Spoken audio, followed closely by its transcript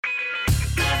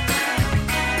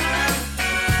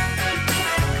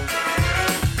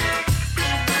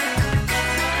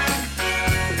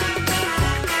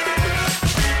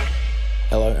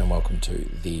welcome to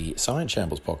the Science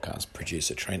Shambles podcast.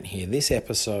 Producer Trent here. This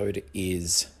episode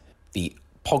is the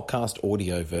podcast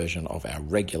audio version of our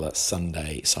regular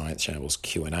Sunday Science Shambles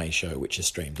Q&A show, which is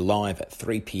streamed live at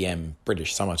 3 p.m.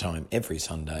 British summertime every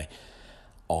Sunday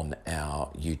on our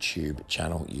YouTube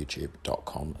channel,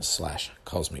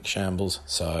 youtube.com/Cosmic Shambles.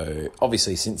 So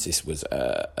obviously, since this was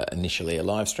initially a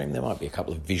live stream, there might be a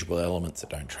couple of visual elements that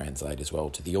don't translate as well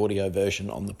to the audio version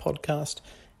on the podcast.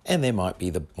 And there might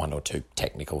be the one or two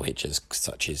technical hitches,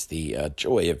 such as the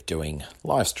joy of doing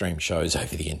live stream shows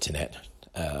over the internet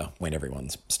when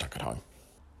everyone's stuck at home.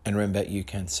 And remember, you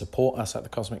can support us at the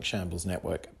Cosmic Shambles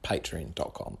Network,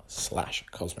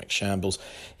 patreon.com/Cosmic Shambles.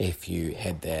 If you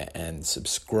head there and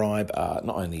subscribe,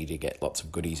 not only do you get lots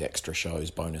of goodies, extra shows,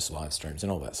 bonus live streams,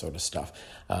 and all that sort of stuff,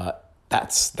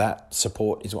 that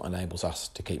support is what enables us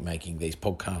to keep making these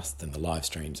podcasts and the live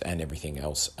streams and everything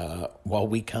else while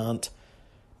we can't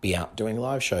be out doing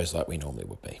live shows like we normally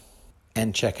would be.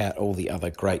 And check out all the other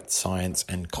great science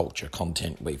and culture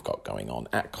content we've got going on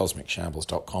at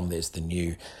cosmicshambles.com. There's the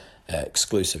new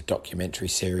exclusive documentary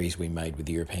series we made with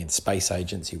the European Space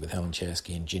Agency with Helen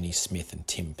Czerski and Ginny Smith and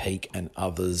Tim Peake and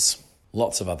others.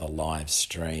 Lots of other live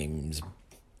streams,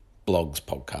 blogs,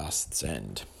 podcasts,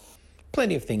 and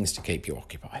plenty of things to keep you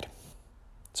occupied.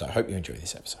 So I hope you enjoy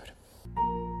this episode.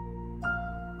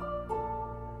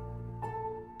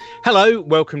 Hello,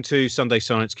 welcome to Sunday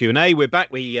Science Q&A. We're back.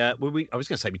 I was going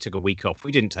to say we took a week off.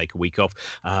 We didn't take a week off.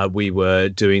 We were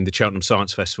doing the Cheltenham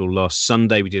Science Festival last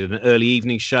Sunday. We did an early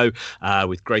evening show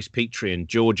with Grace Petrie and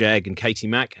George Egg and Katie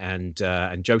Mack and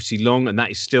Josie Long, and that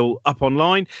is still up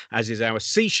online, as is our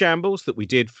Sea Shambles that we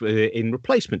did in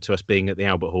replacement to us being at the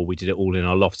Albert Hall. We did it all in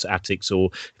our lofts, attics,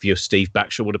 or if you're Steve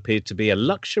Backshall, what appeared to be a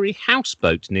luxury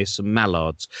houseboat near some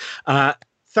mallards.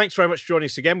 Thanks very much for joining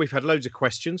us again. We've had loads of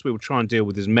questions. We will try and deal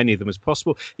with as many of them as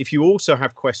possible. If you also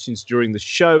have questions during the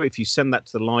show, if you send that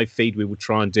to the live feed, we will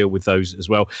try and deal with those as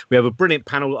well. We have a brilliant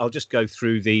panel. I'll just go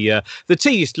through the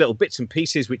tedious little bits and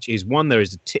pieces, which is one, there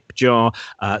is a tip jar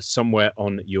somewhere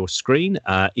on your screen.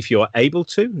 If you're able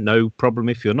to, no problem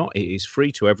if you're not. It is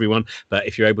free to everyone. But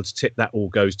if you're able to tip, that all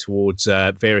goes towards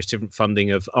various different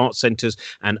funding of art centres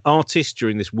and artists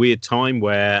during this weird time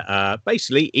where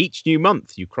basically each new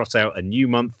month you cross out a new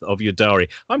month of your diary.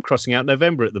 I'm crossing out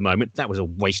November at the moment. That was a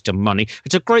waste of money.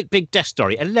 It's a great big desk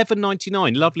diary,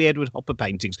 $11.99, lovely Edward Hopper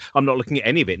paintings. I'm not looking at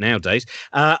any of it nowadays.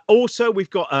 Also,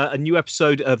 we've got a new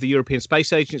episode of the European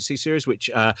Space Agency series, which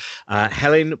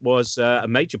Helen was a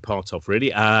major part of,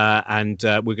 really. And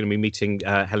we're going to be meeting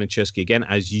Helen Czerski again,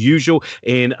 as usual,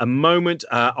 in a moment.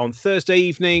 On Thursday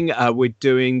evening, we're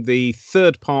doing the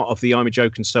third part of the I'm a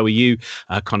Joke and So Are You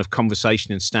kind of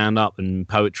conversation and stand-up and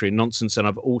poetry and nonsense. And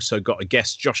I've also got a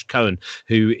guest, Josh Cohen,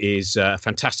 who is a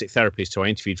fantastic therapist who I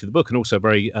interviewed for the book and also a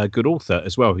very good author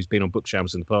as well, who's been on Book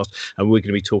Shambles in the past. And we're going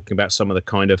to be talking about some of the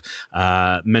kind of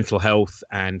mental health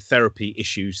and therapy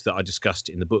issues that I discussed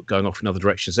in the book, going off in other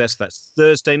directions there. So that's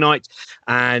Thursday night.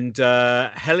 And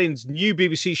Helen's new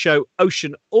BBC show,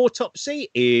 Ocean Autopsy,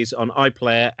 is on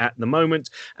iPlayer at the moment.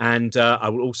 And I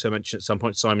will also mention at some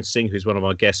point Simon Singh, who's one of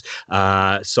our guests.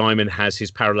 Simon has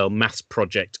his parallel maths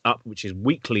project up, which is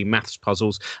weekly maths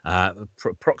puzzles,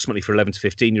 approximately for 11 to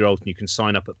 15-year-olds, and you can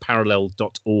sign up at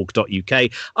parallel.org.uk.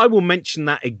 I will mention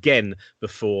that again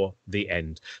before the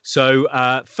end. So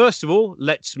first of all,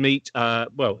 let's meet,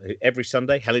 every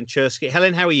Sunday, Helen Czerski.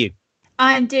 Helen, how are you?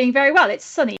 I'm doing very well. It's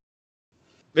sunny.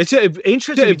 It's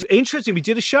interesting. We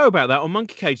did a show about that on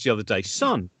Monkey Cage the other day.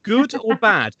 Sun, good or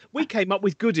bad? We came up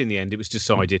with good in the end, it was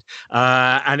decided.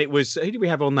 And it was, who did we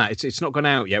have on that? It's not gone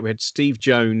out yet. We had Steve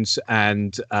Jones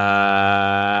and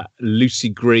Lucy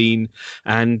Green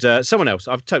and someone else.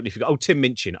 I've totally forgotten. Oh, Tim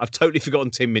Minchin. I've totally forgotten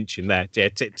Tim Minchin there. Yeah,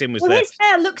 Tim was there. His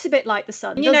hair looks a bit like the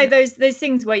sun. You know, those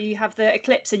things where you have the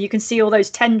eclipse and you can see all those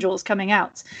tendrils coming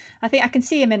out. I think I can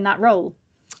see him in that role.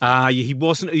 He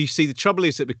wasn't. You see, the trouble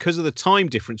is that because of the time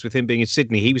difference with him being in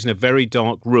Sydney, he was in a very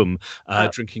dark room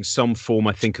drinking some form,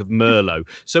 I think, of Merlot.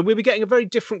 So we'll be getting a very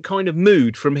different kind of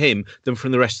mood from him than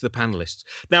from the rest of the panellists.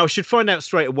 Now, I should find out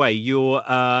straight away, you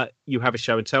have a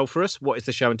show and tell for us. What is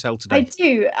the show and tell today? I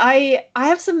do. I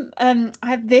have some. I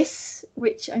have this,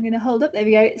 which I'm going to hold up. There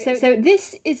we go. So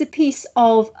this is a piece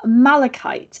of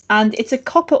malachite, and it's a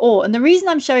copper ore. And the reason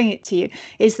I'm showing it to you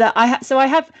is that I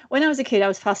have. When I was a kid, I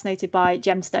was fascinated by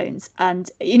gemstones, and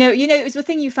you know, it was the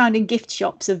thing you found in gift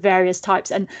shops of various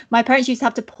types. And my parents used to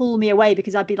have to pull me away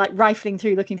because I'd be like rifling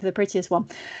through looking for the prettiest one.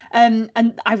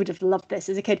 And I would have loved this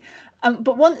as a kid.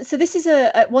 So this is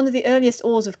one of the earliest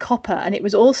ores of copper, and it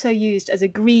was also used as a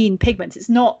green pigment. It's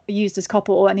not used as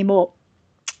copper ore anymore.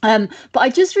 But I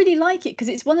just really like it because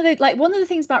it's one of the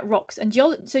things about rocks and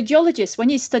so geologists, when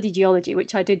you study geology,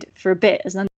 which I did for a bit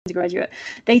as an undergraduate,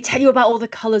 they tell you about all the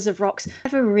colors of rocks.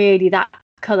 Never really that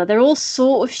color. They're all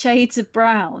sort of shades of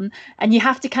brown, and you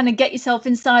have to kind of get yourself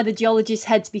inside the geologist's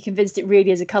head to be convinced it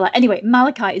really is a color. Anyway,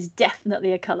 malachite is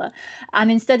definitely a color, and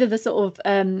instead of the sort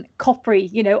of coppery,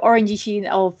 orangey sheen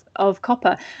of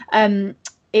copper,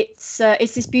 it's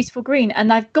this beautiful green.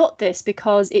 And I've got this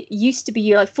because it used to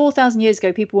be like 4,000 years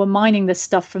ago, people were mining this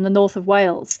stuff from the north of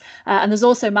Wales, and there's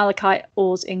also malachite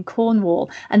ores in Cornwall,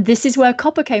 and this is where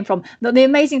copper came from. The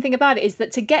amazing thing about it is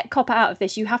that to get copper out of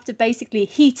this, you have to basically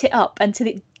heat it up until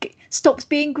it stops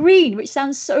being green, which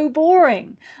sounds so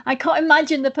boring. I can't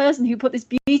imagine the person who put this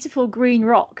beautiful green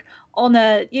rock on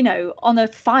a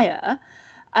fire,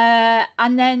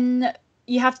 and then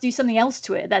you have to do something else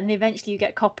to it, then eventually you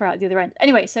get copper out the other end.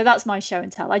 Anyway, so that's my show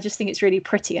and tell. I just think it's really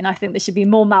pretty, and I think there should be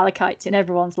more malachites in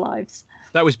everyone's lives.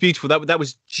 That was beautiful. That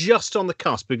was just on the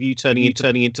cusp of you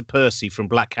turning into Percy from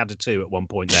Blackadder 2 at one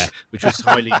point there, which was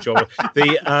highly enjoyable.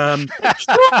 It's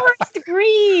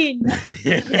green.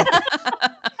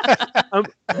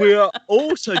 We are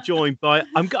also joined by.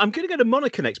 I'm going to go to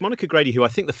Monica next. Monica Grady, who I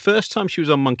think the first time she was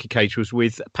on Monkey Cage was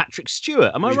with Patrick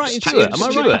Stewart. Am I right? Am I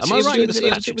right? Was it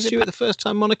Patrick Stewart the first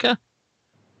time, Monica?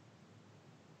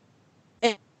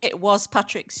 It was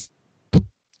Patrick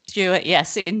Stewart,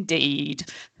 yes, indeed.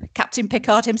 Captain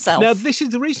Picard himself. Now, this is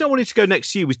the reason I wanted to go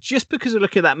next to you was just because of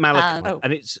looking at that malachite,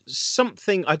 and it's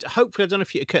something. Hopefully, I don't know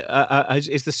if you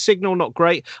is the signal not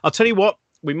great. I'll tell you what.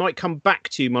 We might come back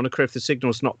to you, Monica, if the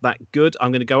signal's not that good.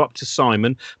 I'm going to go up to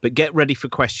Simon, but get ready for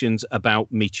questions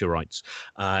about meteorites,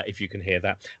 if you can hear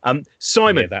that.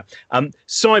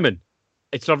 Simon,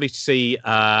 it's lovely to see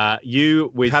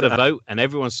you. We've had a vote, and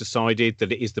everyone's decided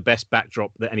that it is the best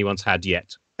backdrop that anyone's had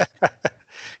yet.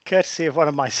 Courtesy of one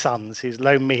of my sons, who's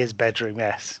loaned me his bedroom,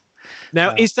 yes.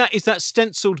 Now, is that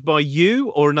stenciled by you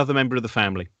or another member of the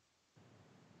family?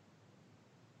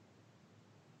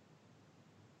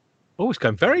 Oh, it's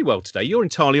going very well today. You're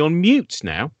entirely on mute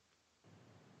now.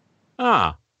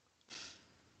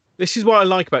 This is what I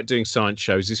like about doing science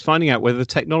shows, is finding out whether the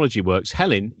technology works.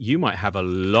 Helen, you might have a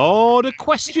lot of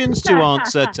questions to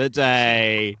answer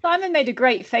today. Simon made a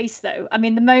great face, though. I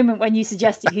mean, the moment when you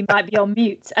suggested he might be on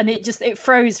mute, and it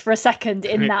froze for a second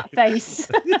in that face.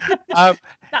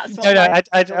 That's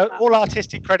all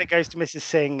artistic credit goes to Mrs.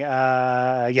 Singh.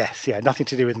 Yes, nothing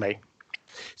to do with me.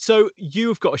 So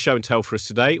you've got a show and tell for us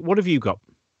today. What have you got?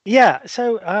 Yeah,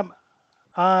 so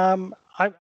I'm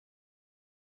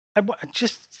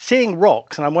just seeing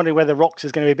rocks, and I'm wondering whether rocks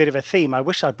is going to be a bit of a theme. I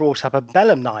wish I brought up a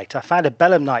belemnite. I found a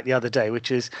belemnite the other day,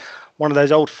 which is one of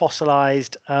those old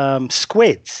fossilized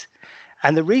squids.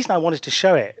 And the reason I wanted to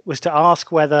show it was to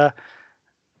ask whether,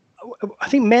 I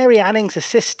think Mary Anning's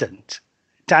assistant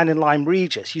down in Lyme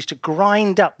Regis used to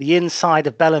grind up the inside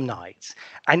of belemnites,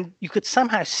 and you could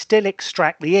somehow still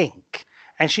extract the ink.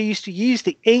 And she used to use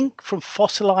the ink from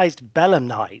fossilized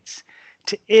belemnites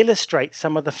to illustrate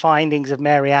some of the findings of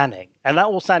Mary Anning. And that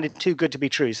all sounded too good to be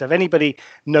true. So if anybody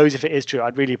knows if it is true,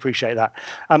 I'd really appreciate that.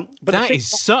 But that is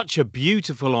such a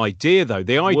beautiful idea, though.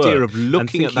 The idea of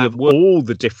looking at that, all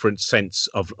the different sense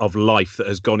of life that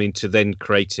has gone into then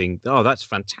creating. Oh, that's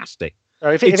fantastic.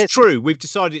 If it's true. We've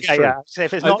decided it's true. Yeah. So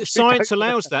if it's not science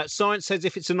allows that. Science says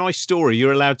if it's a nice story,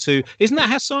 you're allowed to. Isn't that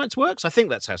how science works? I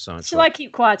think that's how science works. Shall I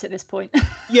keep quiet at this point?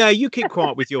 Yeah, you keep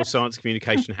quiet with your science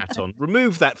communication hat on.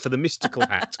 Remove that for the mystical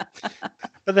hat.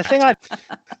 But the thing I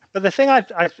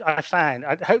found,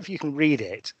 I hope you can read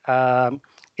it.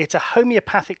 It's a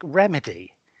homeopathic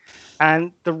remedy,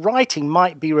 and the writing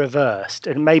might be reversed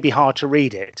and may be hard to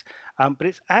read it, but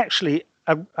it's actually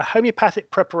a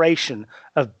homeopathic preparation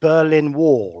of Berlin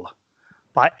Wall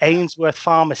by Ainsworth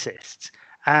pharmacists.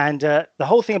 And the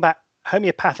whole thing about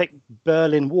homeopathic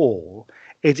Berlin Wall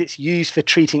is it's used for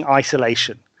treating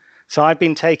isolation. So I've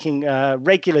been taking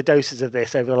regular doses of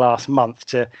this over the last month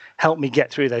to help me get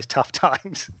through those tough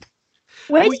times.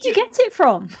 Where did you get it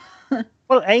from?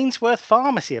 Well, Ainsworth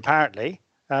Pharmacy, apparently.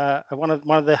 One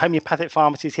of the homeopathic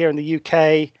pharmacies here in the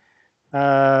UK.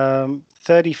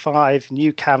 35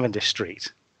 New Cavendish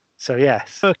Street. So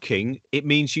yes, working. It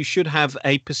means you should have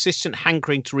a persistent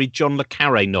hankering to read John le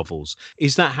Carré novels.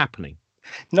 Is that happening?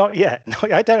 Not yet. No,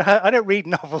 I don't read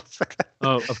novels.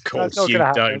 Oh, of course you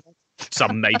don't.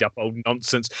 Some made up old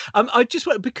nonsense. I just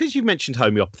because you mentioned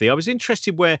homeopathy, I was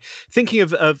interested where thinking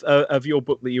of your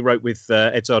book that you wrote with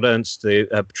Edzard Ernst,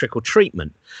 the Trickle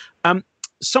Treatment.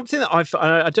 Something that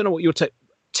I don't know what your take.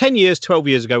 10 years, 12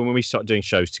 years ago, when we started doing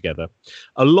shows together,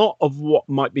 a lot of what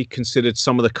might be considered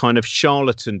some of the kind of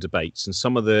charlatan debates and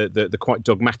some of the quite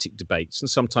dogmatic debates, and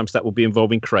sometimes that will be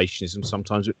involving creationism,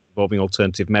 sometimes involving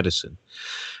alternative medicine.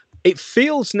 It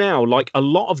feels now like a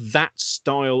lot of that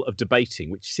style of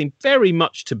debating, which seemed very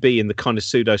much to be in the kind of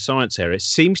pseudoscience area,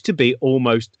 seems to be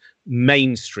almost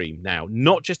mainstream now,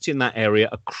 not just in that area,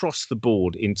 across the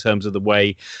board, in terms of the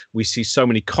way we see so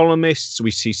many columnists, we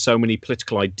see so many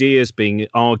political ideas being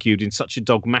argued in such a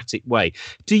dogmatic way.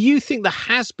 Do you think there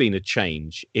has been a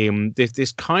change in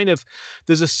this kind of,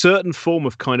 there's a certain form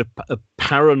of kind of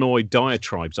paranoid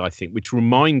diatribes, I think, which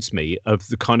reminds me of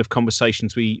the kind of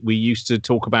conversations we used to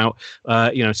talk about,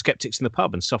 skeptics in the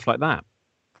pub and stuff like that?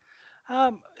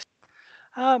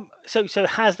 So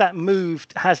has that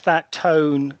moved? Has that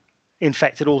tone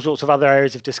infected all sorts of other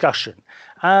areas of discussion?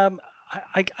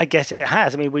 I guess it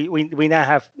has. I mean, we now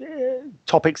have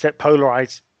topics that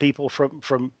polarize people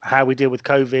from how we deal with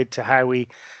COVID to how we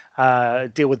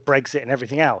deal with Brexit and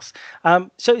everything else.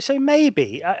 So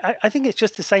maybe I think it's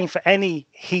just the same for any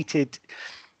heated.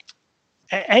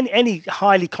 Any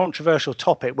highly controversial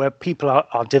topic where people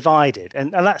are divided,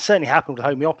 and that certainly happened with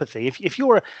homeopathy. If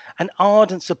you're an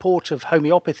ardent supporter of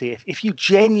homeopathy, if you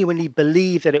genuinely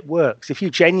believe that it works, if you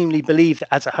genuinely believe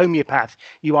that as a homeopath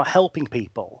you are helping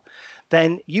people,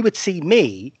 then you would see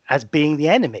me as being the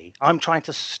enemy. I'm trying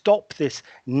to stop this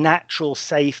natural,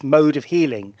 safe mode of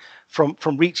healing from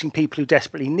reaching people who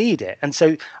desperately need it. And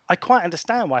so I quite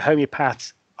understand why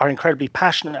homeopaths are incredibly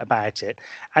passionate about it,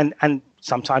 and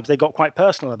sometimes they got quite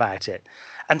personal about it.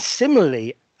 And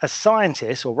similarly, as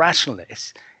scientists or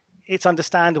rationalists, it's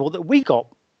understandable that we got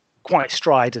quite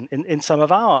strident in some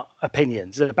of our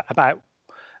opinions about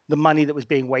the money that was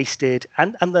being wasted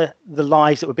and the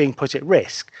lives that were being put at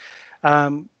risk.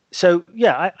 So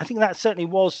yeah, I think that certainly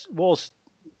was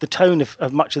the tone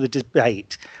of much of the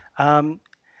debate.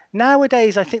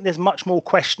 Nowadays, I think there's much more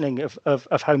questioning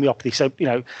of homeopathy. So,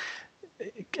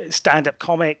 stand-up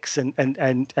comics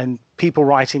and people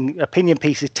writing opinion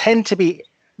pieces tend to be,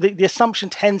 the assumption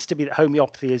tends to be that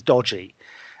homeopathy is dodgy.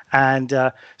 And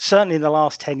certainly in the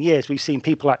last 10 years, we've seen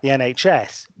people like the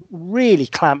NHS really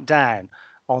clamp down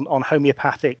on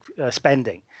homeopathic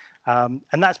spending. And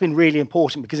that's been really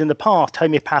important, because in the past,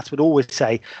 homeopaths would always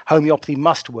say homeopathy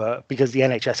must work because the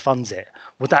NHS funds it.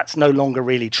 Well, that's no longer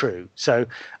really true. So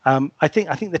I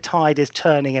think the tide is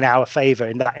turning in our favour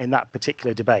in that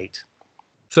particular debate.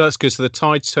 So that's good. So the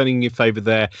tide's turning in your favour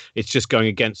there. It's just going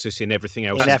against us in everything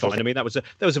else. Fine. I mean, that was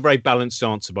a very balanced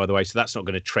answer, by the way. So that's not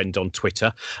going to trend on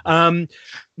Twitter.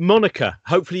 Monica,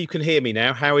 hopefully you can hear me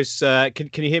now. How is? Can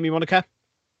you hear me, Monica?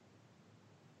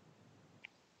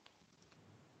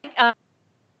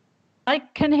 I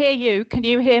can hear you. Can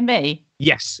you hear me?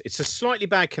 Yes, it's a slightly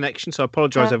bad connection, so I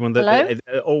apologise, everyone. That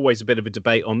always a bit of a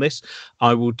debate on this.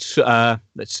 I would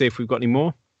let's see if we've got any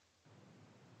more.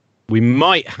 We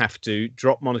might have to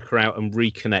drop Monica out and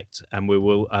reconnect, and we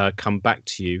will come back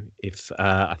to you. If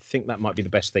I think that might be the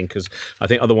best thing, because I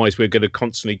think otherwise we're going to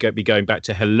constantly be going back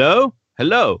to hello.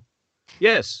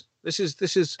 Yes, this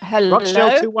is hello.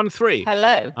 Rochdale 213.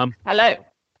 Hello. Hello.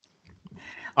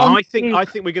 I think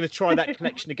we're going to try that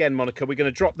connection again, Monica. We're going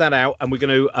to drop that out, and we're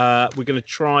going to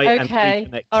try and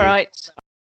reconnect. All right.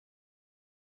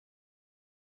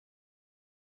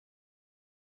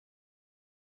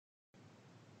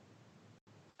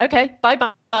 Okay,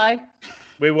 bye-bye.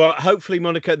 We will hopefully,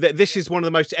 Monica, this is one of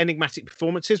the most enigmatic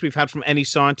performances we've had from any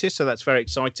scientist, so that's very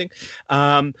exciting.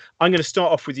 I'm going to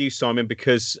start off with you, Simon,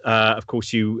 because, of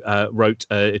course, you wrote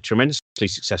a tremendously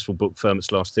successful book,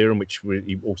 Fermat's Last Theorem, which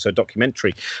also a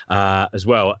documentary as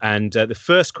well. And the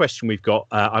first question we've got,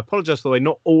 I apologise for the way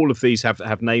not all of these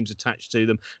have names attached to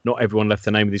them. Not everyone left the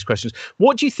name of these questions.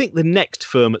 What do you think the next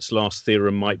Fermat's Last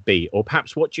Theorem might be? Or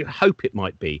perhaps what do you hope it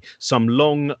might be? Some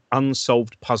long,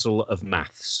 unsolved puzzle of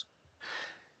maths?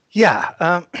 Yeah.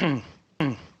 I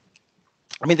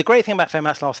mean, the great thing about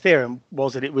Fermat's Last Theorem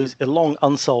was that it was a long,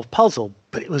 unsolved puzzle,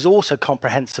 but it was also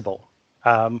comprehensible.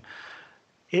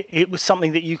 It was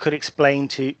something that you could explain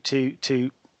to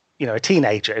a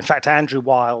teenager. In fact, Andrew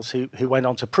Wiles, who went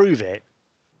on to prove it,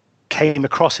 came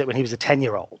across it when he was a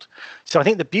 10-year-old. So I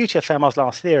think the beauty of Fermat's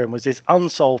Last Theorem was this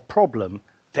unsolved problem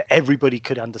that everybody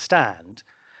could understand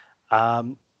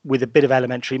with a bit of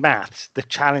elementary maths. The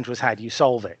challenge was, how do you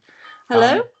solve it?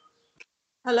 Hello?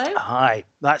 Hello? Hi,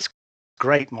 that's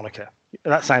great, Monica.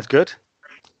 That sounds good.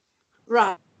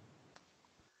 Right.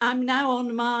 I'm now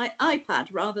on my iPad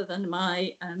rather than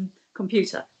my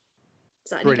computer. Is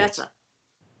that any better?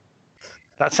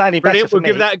 That's sounding better Brilliant. for We'll me.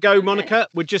 give that a go, Monica.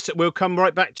 We'll come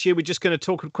right back to you. We're just going to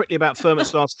talk quickly about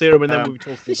Fermat's last theorem, and then we'll be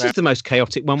talking. This is the most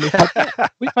chaotic one we've had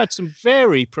yet. We've had some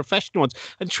very professional ones,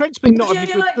 and Trent's been not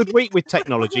having a good week with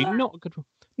technology. Not a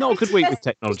good week with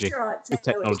technology.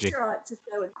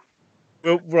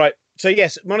 Well, right. So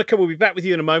yes, Monica, we'll be back with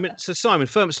you in a moment. So Simon,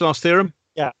 Fermat's last theorem.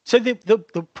 Yeah. So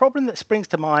the problem that springs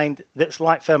to mind that's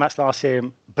like Fermat's last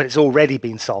theorem, but it's already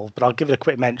been solved, but I'll give it a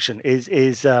quick mention, is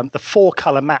the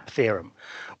 4-color map theorem,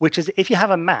 which is if you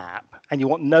have a map and you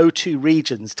want no two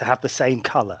regions to have the same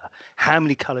color, how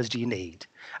many colors do you need?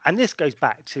 And this goes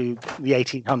back to the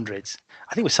 1800s.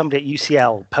 I think it was somebody at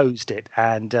UCL posed it,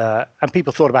 and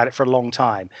people thought about it for a long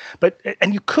time.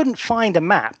 And you couldn't find a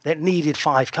map that needed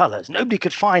 5 colors. Nobody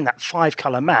could find that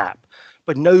 5-color map,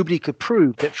 but nobody could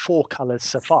prove that 4 colors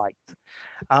sufficed.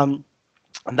 And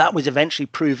that was eventually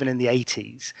proven in the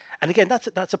 80s. And again,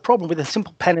 that's a problem with a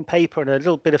simple pen and paper and a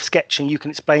little bit of sketching. You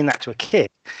can explain that to a kid.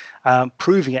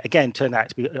 Proving it, again, turned out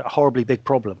to be a horribly big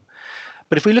problem.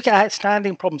 But if we look at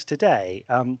outstanding problems today,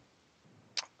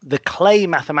 the Clay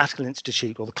Mathematical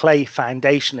Institute, or the Clay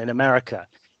Foundation in America,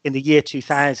 in the year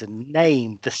 2000,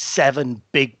 named the 7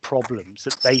 big problems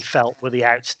that they felt were the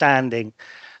outstanding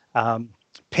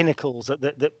pinnacles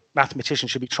that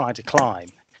mathematicians should be trying to climb.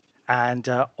 And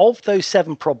of those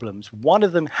 7 problems, one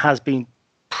of them has been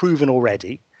proven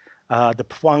already, the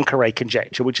Poincare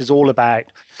conjecture, which is all about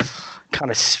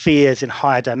kind of spheres in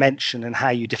higher dimension and how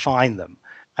you define them.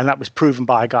 And that was proven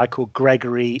by a guy called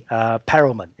Gregory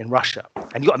Perelman in Russia.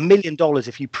 And you got $1 million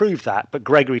if you prove that, but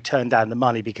Gregory turned down the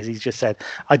money because he just said,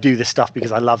 I do this stuff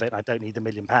because I love it and I don't need £1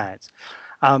 million.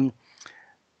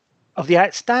 Of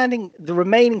the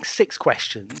remaining 6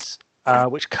 questions,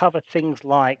 which cover things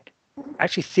like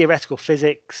actually theoretical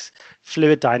physics,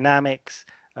 fluid dynamics,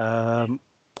 all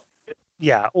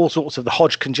sorts of the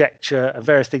Hodge conjecture and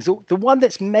various things. The one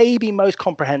that's maybe most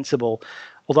comprehensible,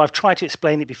 although I've tried to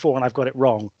explain it before and I've got it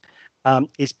wrong,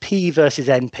 is P versus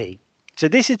NP. So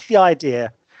this is the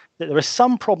idea that there are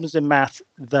some problems in math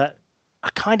that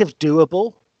are kind of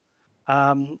doable.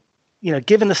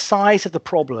 Given the size of the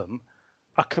problem,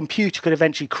 a computer could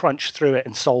eventually crunch through it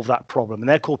and solve that problem. And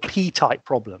they're called P-type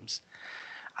problems.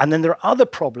 And then there are other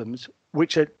problems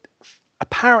which are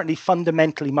apparently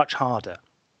fundamentally much harder.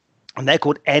 And they're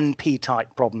called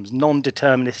NP-type problems,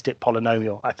 non-deterministic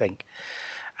polynomial, I think.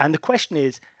 And the question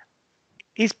is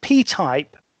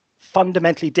P-type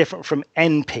fundamentally different from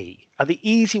NP? Are the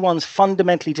easy ones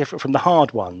fundamentally different from the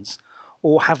hard ones?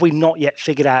 Or have we not yet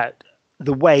figured out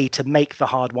the way to make the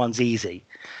hard ones easy?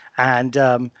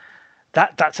 And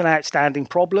that's an outstanding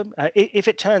problem. If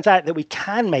it turns out that we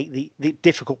can make the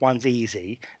difficult ones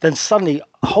easy, then suddenly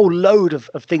a whole load of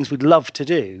things we'd love to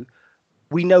do,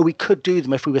 we know we could do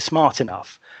them if we were smart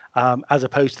enough, as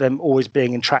opposed to them always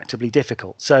being intractably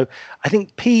difficult. So I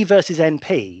think P versus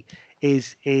NP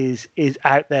is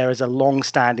out there as a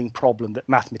long-standing problem that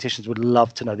mathematicians would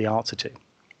love to know the answer to.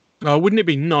 Oh, wouldn't it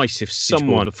be nice if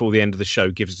someone before the end of the show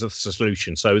gives us a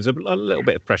solution? So there's a little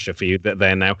bit of pressure for you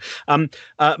there now.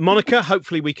 Monica,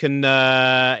 hopefully we can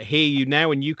hear you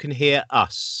now and you can hear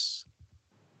us.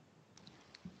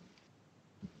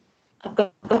 I've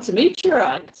got a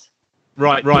meteorite.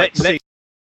 Right. Let's see.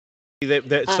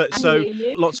 So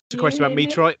lots of questions about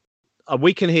meteorite.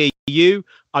 We can hear you.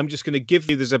 I'm just going to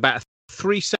give you, there's about a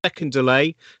 3-second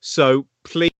delay. So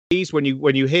please, when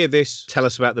you hear this, tell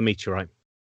us about the meteorite.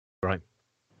 Right.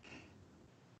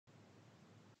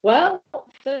 Well,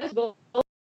 first of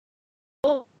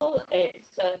all,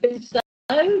 it's a bit of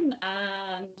stone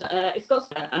and it's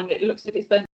got and it looks as if it's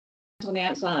burnt on the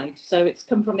outside. So it's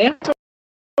come from the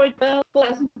asteroid belt,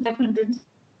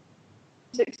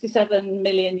 4,767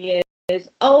 million years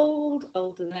old,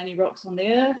 older than any rocks on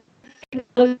the Earth.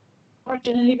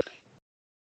 Originally,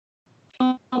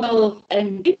 of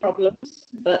NP problems,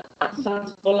 but that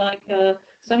sounds more like a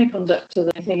semiconductor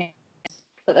than anything else.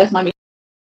 But there's my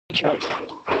meteorite.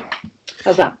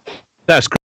 How's that? That's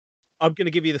great. I'm going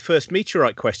to give you the first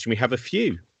meteorite question. We have a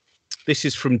few. This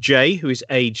is from Jay, who is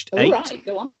aged 8. Right,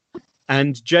 go on.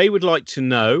 And Jay would like to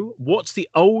know, what's the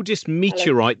oldest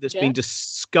meteorite that's been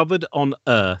discovered on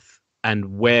Earth,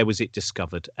 and where was it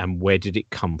discovered, and where did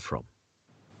it come from?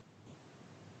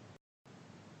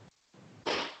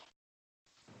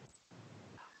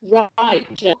 Right,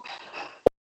 Jeff.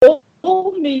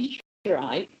 All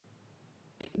meteorites,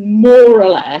 more or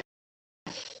less,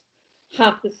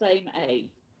 have the same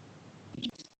age,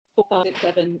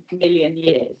 4.7 million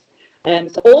years.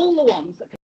 So all the ones that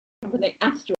come from the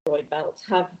asteroid belt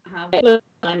have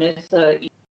minus, a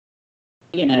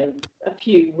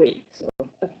few weeks or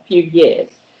a few years.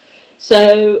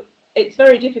 So it's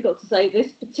very difficult to say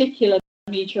this particular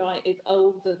meteorite is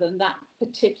older than that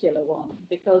particular one,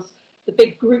 because the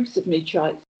big groups of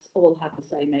meteorites all have the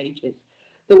same ages.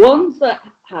 The ones that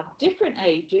have different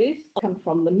ages come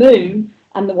from the moon,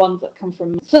 and the ones that come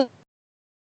from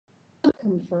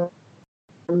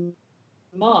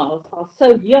Mars are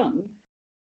so young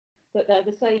that they're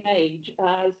the same age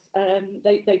as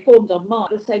they formed on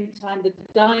Mars at the same time the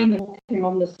diamond walking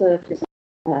on the surface.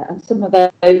 And some of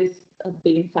those have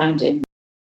been found in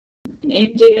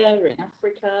India, in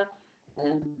Africa,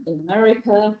 in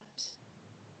America,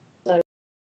 so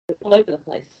all over the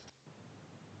place.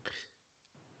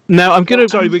 Now, we're going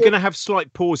to have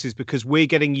slight pauses because we're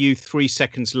getting you 3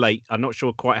 seconds late. I'm not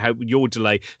sure quite how your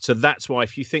delay. So that's why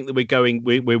if you think that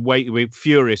we're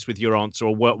furious with your answer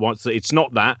or what, it's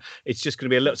not that. It's just going to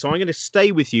be a little. So I'm going to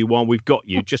stay with you while we've got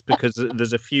you, just because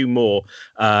there's a few more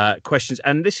questions.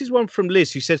 And this is one from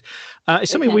Liz who says, it's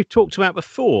something we've talked about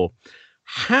before.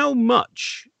 How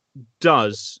much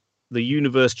does the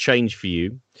universe change for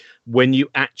you when you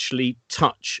actually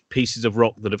touch pieces of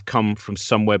rock that have come from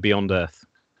somewhere beyond Earth?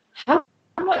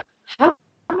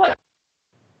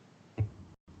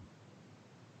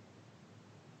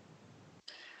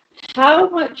 How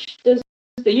much does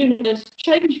the universe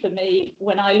change for me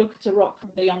when I look at a rock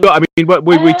from beyond? I mean, what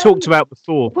we talked about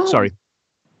before. Well, sorry.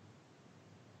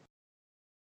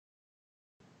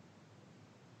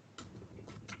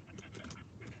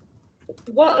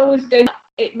 What I was going,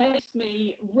 it makes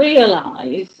me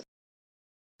realise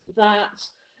that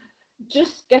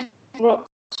just getting rocks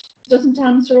doesn't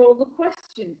answer all the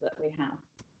questions that we have,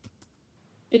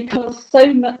 because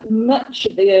so much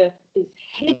of the Earth is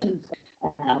hidden,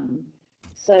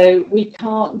 so we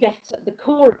can't get at the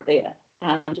core of the Earth,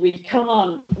 and we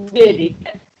can't really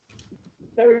get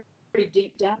very, very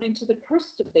deep down into the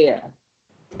crust of the Earth.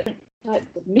 Different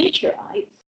types of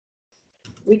meteorites,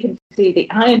 we can see the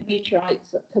iron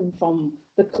meteorites that come from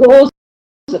the cores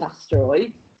of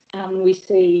asteroids, and we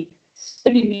see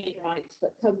stony meteorites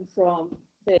that come from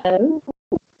hang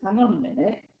on a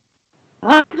minute.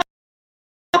 I'm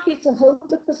happy to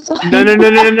hold up the sign. No.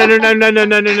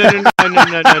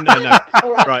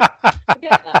 All right. Right.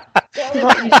 Forget that.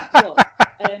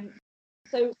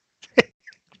 So.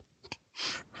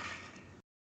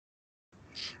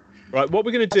 Right, what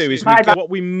we're going to do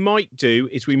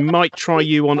is we might try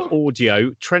you on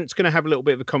audio. Trent's going to have a little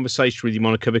bit of a conversation with you,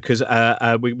 Monica, because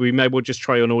we may well just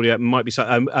try you on audio. It might be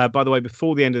so. By the way,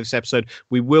 before the end of this episode,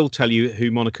 we will tell you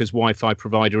who Monica's Wi-Fi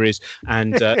provider is,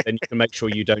 and then you can make sure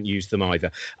you don't use them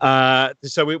either.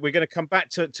 So we're going to come back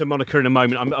to Monica in a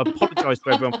moment. I apologise to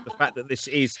everyone for the fact that this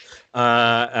is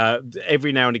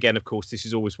every now and again. Of course, this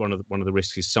is always one of the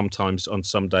risks. Is sometimes on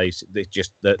some days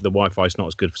just the Wi-Fi is not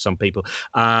as good for some people.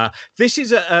 This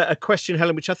is a question,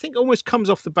 Helen, which I think almost comes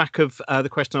off the back of the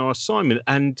question I asked Simon.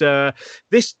 And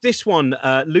this one,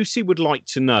 Lucy would like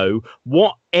to know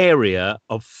what area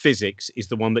of physics is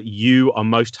the one that you are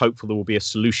most hopeful there will be a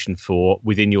solution for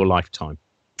within your lifetime.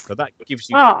 So that gives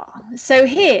you. So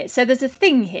there's a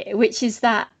thing here, which is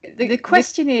that the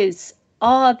question is,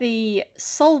 are the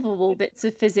solvable bits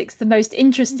of physics the most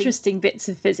interesting bits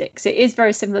of physics? It is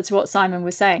very similar to what Simon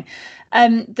was saying.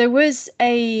 There was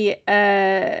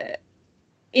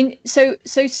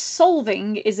so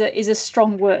solving is a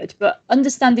strong word, but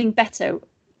understanding better,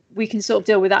 we can sort of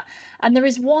deal with that. And there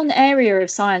is one area of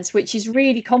science which is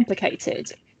really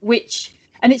complicated,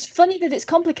 and it's funny that it's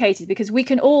complicated because we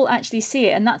can all actually see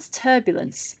it, and that's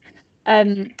turbulence.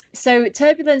 So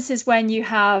turbulence is when you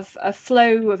have a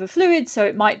flow of a fluid. So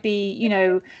it might be,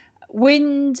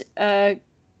 wind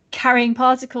carrying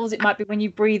particles. It might be when you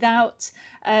breathe out.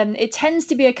 It tends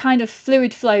to be a kind of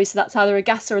fluid flow. So that's either a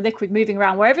gas or a liquid moving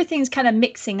around where everything's kind of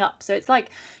mixing up. So it's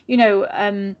like,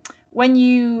 when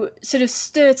you sort of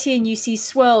stir tea and you see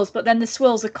swirls, but then the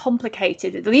swirls are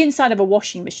complicated. The inside of a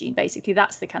washing machine, basically,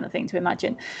 that's the kind of thing to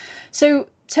imagine. So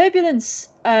turbulence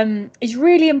is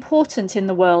really important in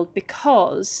the world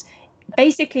because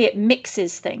basically it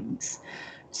mixes things.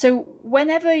 So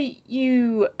whenever we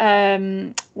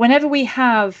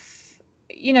have,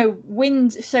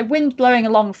 wind blowing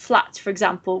along flat, for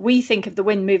example, we think of the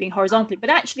wind moving horizontally, but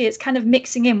actually it's kind of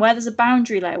mixing in where there's a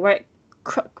boundary layer where it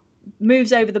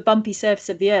moves over the bumpy surface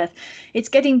of the earth. It's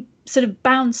getting sort of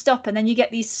bounced up, and then you get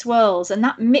these swirls, and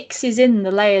that mixes in the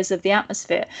layers of the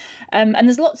atmosphere. And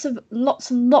there's lots and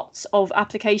lots of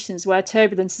applications where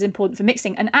turbulence is important for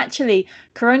mixing. And actually,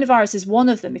 coronavirus is one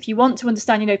of them. If you want to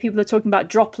understand, people are talking about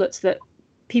droplets that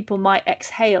people might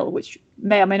exhale, which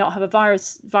may or may not have a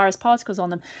virus particles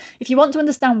on them. If you want to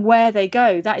understand where they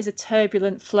go, that is a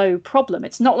turbulent flow problem.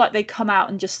 It's not like they come out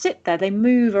and just sit there. They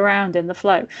move around in the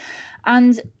flow.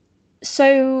 And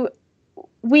so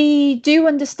we do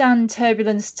understand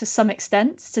turbulence to some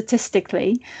extent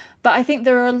statistically, but I think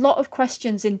there are a lot of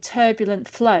questions in turbulent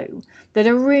flow that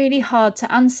are really hard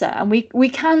to answer. And we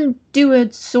can do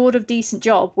a sort of decent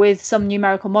job with some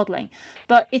numerical modeling,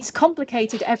 but it's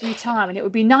complicated every time. And it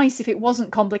would be nice if it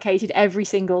wasn't complicated every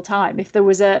single time, if there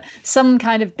was some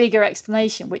kind of bigger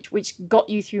explanation which got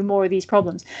you through more of these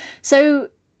problems. So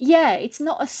yeah, it's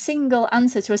not a single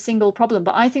answer to a single problem,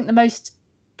 but I think the most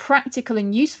practical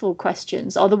and useful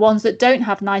questions are the ones that don't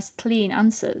have nice clean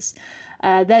answers.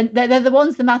 They're the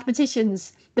ones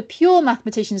the pure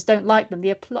mathematicians don't like them.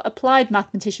 The applied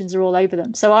mathematicians are all over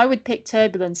them. So I would pick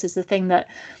turbulence as the thing that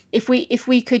if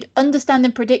we could understand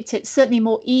and predict it certainly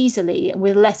more easily and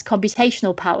with less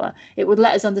computational power, it would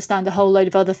let us understand a whole load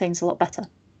of other things a lot better.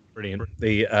 Brilliant.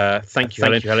 Thank you,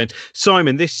 Helen.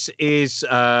 Simon, this is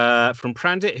from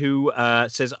Prandit, who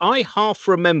says, I half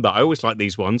remember, I always like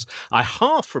these ones, I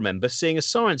half remember seeing a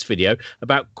science video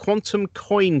about quantum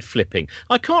coin flipping.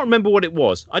 I can't remember what it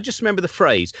was. I just remember the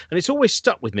phrase, and it's always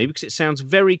stuck with me because it sounds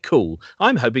very cool.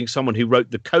 I'm hoping someone who wrote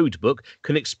the code book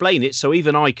can explain it so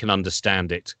even I can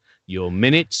understand it. Your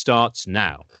minute starts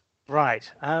now. Right.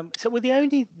 So with the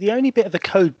only bit of the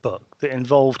code book that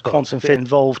involved quantum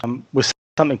was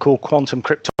something called quantum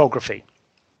cryptography.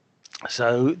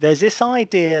 So there's this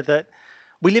idea that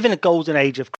we live in a golden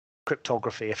age of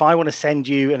cryptography. If I want to send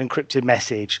you an encrypted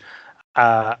message,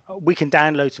 we can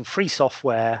download some free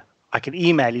software. I can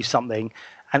email you something,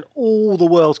 and all the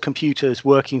world's computers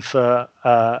working for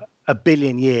a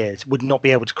billion years would not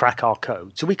be able to crack our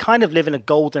code. So we kind of live in a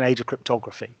golden age of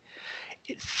cryptography.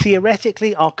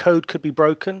 Theoretically, our code could be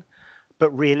broken,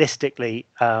 but realistically,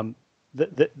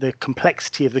 the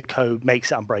complexity of the code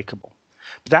makes it unbreakable.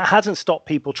 But that hasn't stopped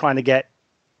people trying to get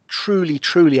truly,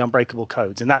 truly unbreakable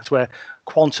codes. And that's where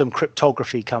quantum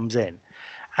cryptography comes in.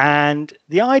 And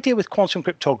the idea with quantum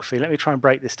cryptography, let me try and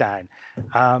break this down.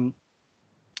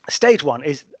 Stage one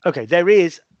is, okay, there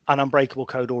is an unbreakable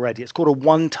code already. It's called a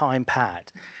one-time pad.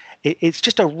 It's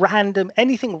just a random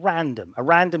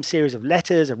series of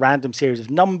letters, a random series of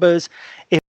numbers.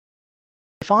 If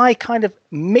I kind of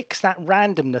mix that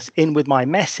randomness in with my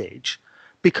message,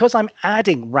 because I'm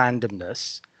adding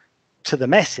randomness to the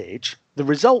message, the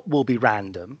result will be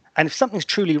random. And if something's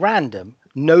truly random,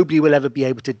 nobody will ever be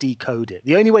able to decode it.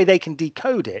 The only way they can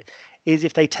decode it is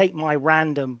if they take my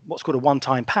random, what's called a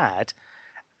one-time pad,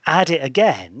 add it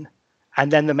again,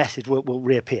 and then the message will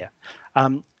reappear.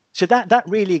 So that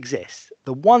really exists.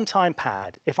 The one-time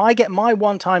pad. If I get my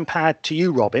one-time pad to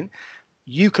you, Robin,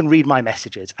 you can read my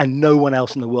messages, and no one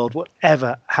else in the world will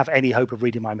ever have any hope of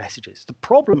reading my messages. The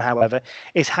problem, however,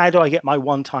 is how do I get my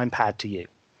one-time pad to you?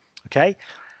 Okay,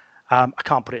 I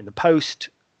can't put it in the post.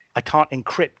 I can't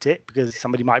encrypt it because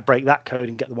somebody might break that code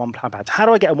and get the one-time pad. How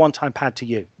do I get a one-time pad to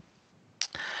you?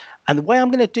 And the way I'm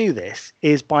going to do this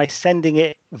is by sending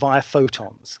it via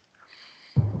photons.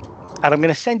 And I'm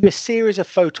going to send you a series of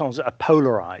photons that are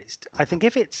polarized. I think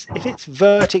if it's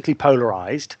vertically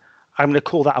polarized, I'm going to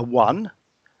call that a 1.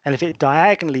 And if it's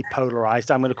diagonally polarized,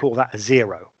 I'm going to call that a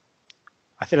 0.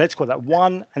 I think let's call that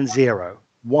 1 and 0.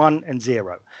 1 and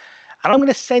 0. And I'm going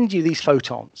to send you these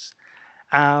photons.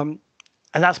 And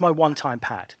that's my one-time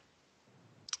pad.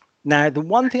 Now, the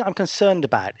one thing I'm concerned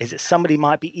about is that somebody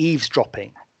might be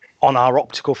eavesdropping on our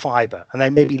optical fiber, and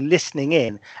they may be listening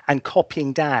in and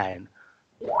copying down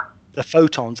the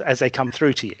photons as they come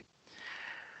through to you.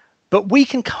 But we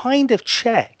can kind of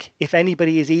check if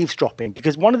anybody is eavesdropping,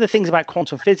 because one of the things about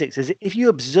quantum physics is if you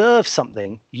observe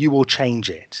something, you will change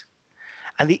it.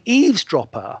 And the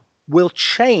eavesdropper will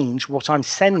change what I'm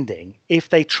sending if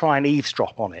they try and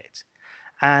eavesdrop on it.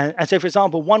 And so, for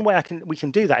example, one way we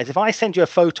can do that is if I send you a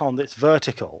photon that's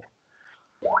vertical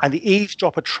and the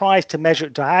eavesdropper tries to measure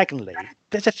it diagonally,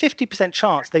 there's a 50%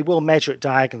 chance they will measure it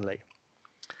diagonally.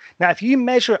 Now, if you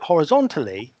measure it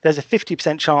horizontally, there's a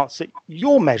 50% chance that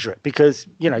you'll measure it because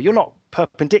you're not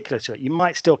perpendicular to it. You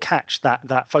might still catch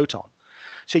that photon.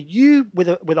 So you, with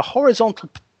a horizontal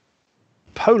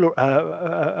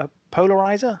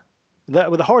polarizer,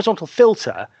 with a horizontal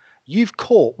filter, you've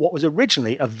caught what was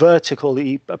originally a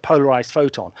vertically polarized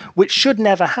photon, which should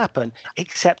never happen,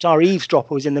 except our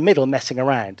eavesdropper was in the middle messing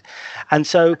around. And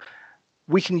so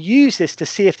we can use this to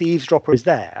see if the eavesdropper is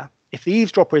there. If the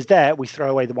eavesdropper is there, we throw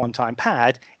away the one-time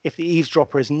pad. If the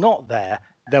eavesdropper is not there,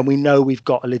 then we know we've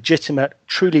got a legitimate,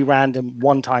 truly random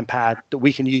one-time pad that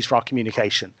we can use for our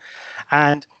communication.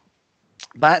 And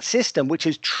that system, which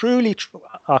is truly,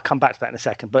 I'll come back to that in a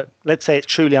second, but let's say it's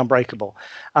truly unbreakable,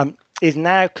 is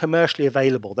now commercially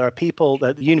available. There are people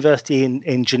at the university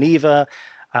in Geneva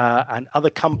and other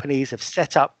companies have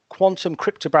set up quantum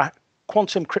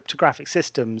quantum cryptographic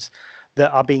systems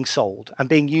that are being sold and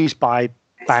being used by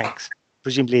banks,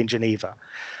 presumably in Geneva.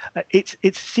 It's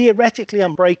theoretically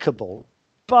unbreakable,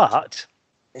 but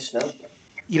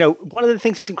one of the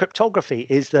things in cryptography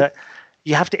is that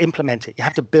you have to implement it. You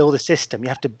have to build a system. You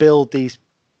have to build these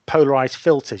polarized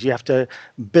filters. You have to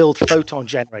build photon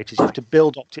generators. You have to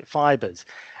build optic fibers.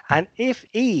 And if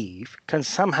Eve can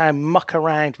somehow muck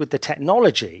around with the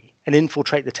technology and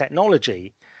infiltrate the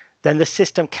technology, then the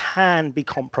system can be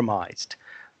compromised.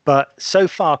 But so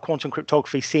far, quantum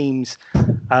cryptography seems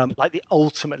like the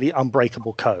ultimately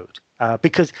unbreakable code.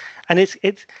 Because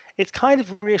it's kind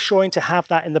of reassuring to have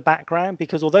that in the background,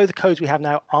 because although the codes we have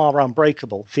now are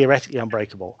unbreakable, theoretically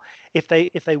unbreakable, if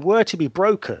they were to be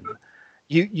broken,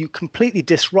 you completely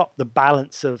disrupt the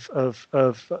balance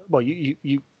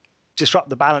you disrupt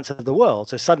the balance of the world.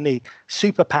 So suddenly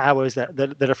superpowers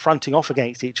that are fronting off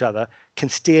against each other can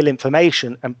steal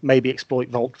information and maybe exploit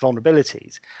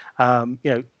vulnerabilities.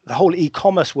 The whole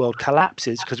e-commerce world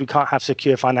collapses because we can't have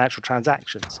secure financial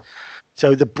transactions.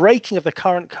 So the breaking of the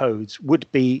current codes would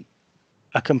be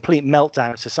a complete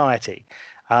meltdown of society.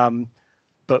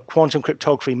 But quantum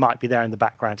cryptography might be there in the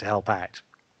background to help out.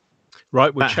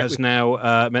 Right, which has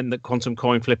now meant that quantum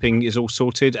coin flipping is all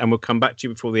sorted, and we'll come back to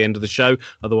you before the end of the show.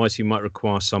 Otherwise, you might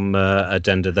require some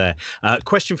addenda there.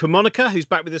 Question for Monica, who's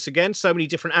back with us again. So many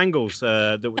different angles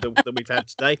that we've had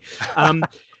today.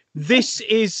 This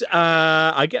is, we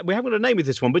haven't got a name with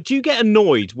this one, but do you get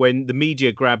annoyed when the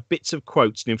media grab bits of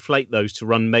quotes and inflate those to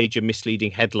run major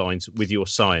misleading headlines with your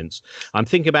science? I'm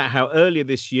thinking about how earlier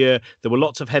this year there were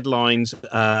lots of headlines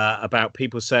about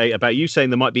you saying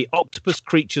there might be octopus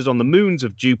creatures on the moons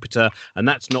of Jupiter, and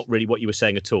that's not really what you were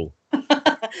saying at all.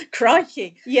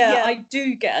 Crikey. Yeah, I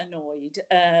do get annoyed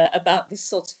about this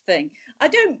sort of thing. I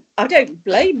don't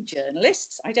blame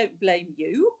journalists. I don't blame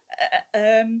you.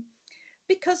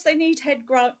 Because they need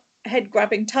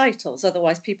head-grabbing titles,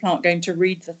 otherwise people aren't going to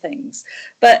read the things.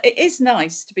 But it is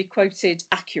nice to be quoted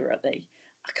accurately.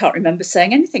 I can't remember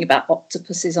saying anything about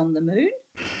octopuses on the moon.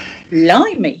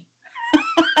 Blimey.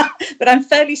 But I'm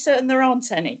fairly certain there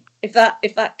aren't any, if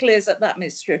that clears up that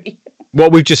mystery.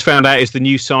 What we've just found out is the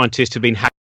new scientists have been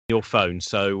hacking your phone,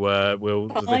 so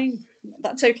Fine.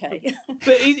 That's okay.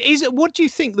 But what do you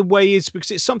think the way is? Because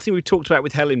it's something we've talked about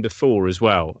with Helen before as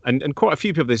well, and quite a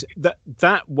few people.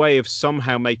 That way of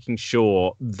somehow making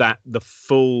sure that the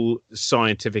full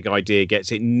scientific idea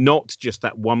gets it, not just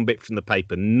that one bit from the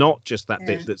paper, not just that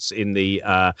bit that's in the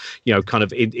kind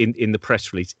of in the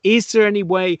press release. Is there any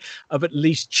way of at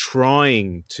least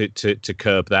trying to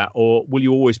curb that, or will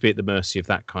you always be at the mercy of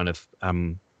that kind of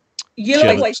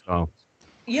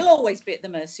You'll always be at the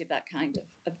mercy of that kind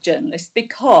of journalist,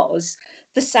 because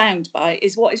the soundbite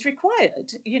is what is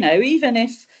required. Even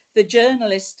if the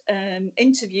journalist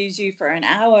interviews you for an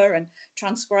hour and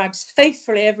transcribes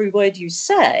faithfully every word you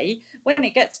say, when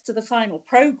it gets to the final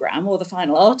programme or the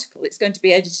final article, it's going to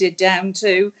be edited down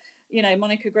to,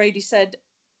 Monica Grady said,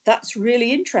 that's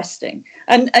really interesting.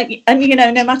 And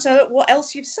no matter what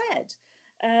else you've said.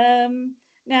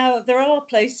 Now, there are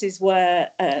places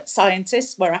where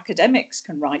scientists, where academics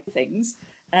can write things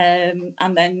and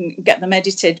then get them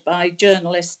edited by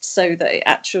journalists so that it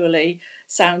actually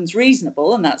sounds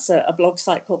reasonable. And that's a blog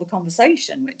site called The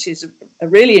Conversation, which is a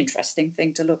really interesting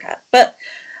thing to look at. But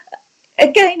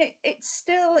again, it's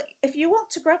still, if you want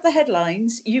to grab the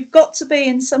headlines, you've got to be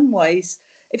in some ways,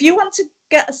 if you want to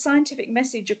get a scientific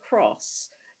message across,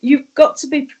 you've got to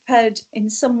be prepared in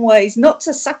some ways not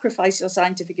to sacrifice your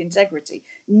scientific integrity,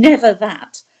 never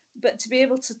that, but to be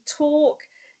able to talk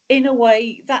in a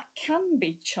way that can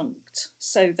be chunked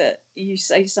so that you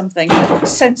say something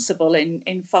sensible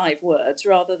in 5 words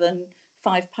rather than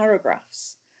 5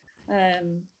 paragraphs.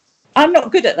 I'm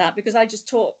not good at that because I just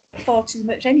talk far too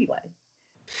much anyway.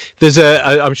 There's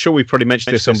I'm sure we've probably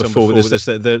mentioned this on before. There's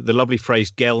the lovely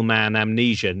phrase "Gell-Mann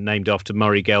amnesia," named after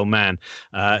Murray Gell-Mann,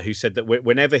 who said that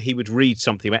whenever he would read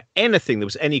something about anything that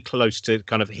was any close to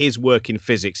kind of his work in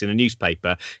physics in a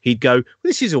newspaper, he'd go,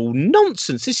 "This is all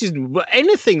nonsense. This isn't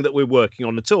anything that we're working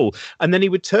on at all." And then he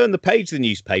would turn the page of the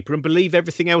newspaper and believe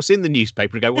everything else in the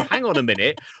newspaper and go, "Well, hang on a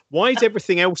minute. Why is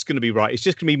everything else going to be right? It's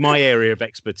just going to be my area of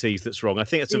expertise that's wrong." I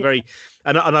think that's a very,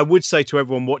 and I would say to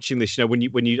everyone watching this, when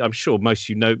you, I'm sure most of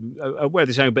you know aware of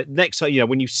this, but next time,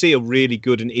 when you see a really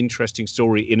good and interesting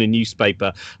story in a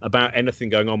newspaper about anything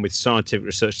going on with scientific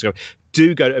research,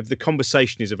 do go. The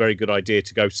Conversation is a very good idea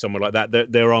to go to somewhere like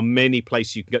that. There are many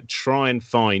places you can go. Try and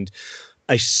find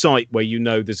a site where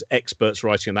there's experts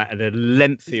writing on that in a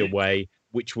lengthier way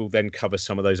which will then cover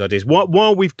some of those ideas.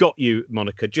 While we've got you,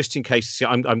 Monica, just in case,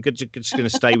 I'm just going to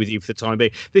stay with you for the time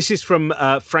being. This is from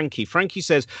Frankie. Frankie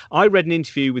says, I read an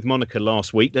interview with Monica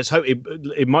last week. Let's hope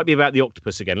it might be about the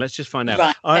octopus again. Let's just find out.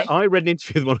 Right. I read an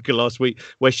interview with Monica last week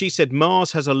where she said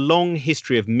Mars has a long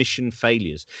history of mission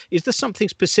failures. Is there something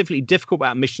specifically difficult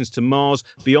about missions to Mars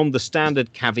beyond the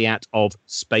standard caveat of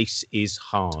space is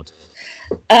hard?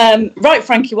 Right,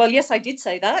 Frankie. Well, yes, I did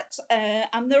say that.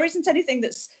 And there isn't anything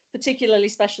that's particularly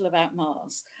special about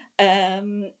Mars.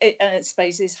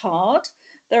 Space is hard.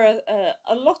 There are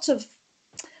a lot of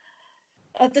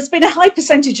there's been a high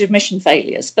percentage of mission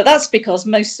failures, but that's because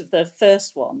most of the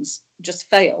first ones just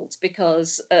failed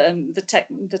because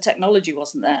the technology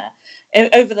wasn't there.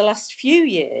 Over the last few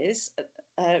years,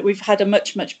 we've had a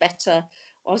much better,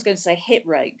 I was going to say hit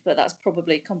rate, but that's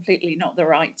probably completely not the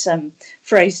right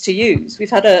phrase to use. We've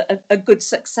had a good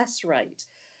success rate.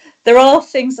 There are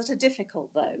things that are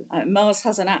difficult, though. Mars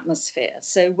has an atmosphere,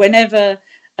 so whenever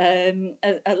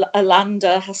a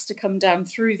lander has to come down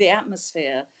through the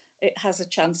atmosphere, it has a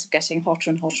chance of getting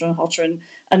hotter and hotter and hotter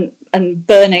and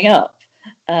burning up.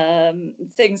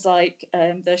 Things like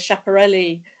the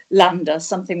Schiaparelli lander,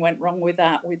 something went wrong with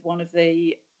that, with one of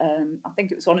the, I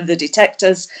think it was one of the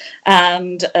detectors,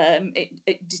 and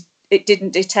it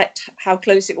didn't detect how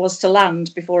close it was to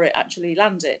land before it actually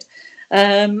landed.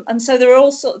 And so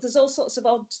there's all sorts of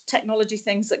odd technology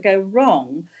things that go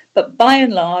wrong, but by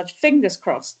and large, fingers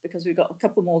crossed, because we've got a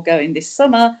couple more going this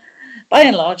summer, by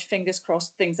and large, fingers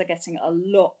crossed, things are getting a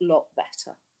lot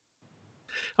better.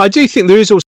 I do think there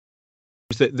is also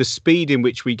the speed in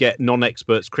which we get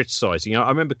non-experts criticising. I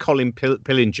remember Colin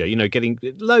Pillinger, getting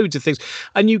loads of things,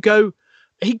 and you go,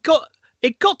 it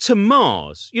got to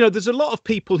Mars. There's a lot of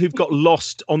people who've got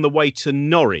lost on the way to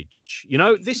Norwich.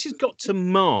 This has got to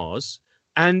Mars.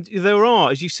 And there are,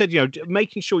 as you said,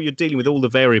 making sure you're dealing with all the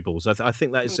variables. I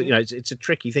think that is, it's a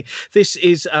tricky thing. This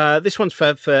one's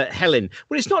for Helen.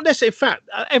 Well, it's not necessarily. In fact,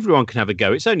 everyone can have a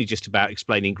go. It's only just about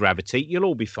explaining gravity. You'll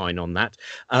all be fine on that.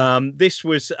 This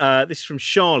is from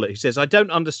Charlotte, who says, "I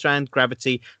don't understand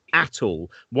gravity at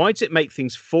all. Why does it make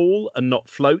things fall and not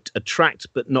float, attract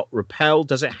but not repel?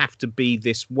 Does it have to be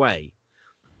this way?"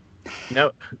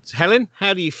 No, Helen,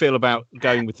 how do you feel about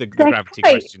going with the gravity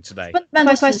question today?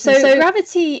 So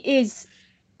gravity is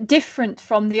different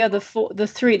from the other the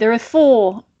three. There are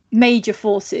four major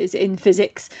forces in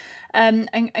physics, and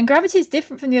gravity is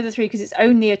different from the other three because it's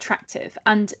only attractive.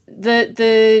 And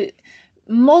the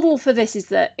model for this is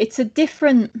that it's a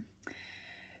different.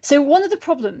 So one of the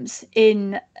problems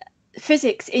in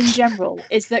physics in general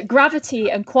is that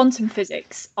gravity and quantum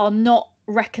physics are not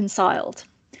reconciled.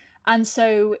 And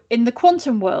so in the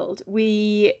quantum world,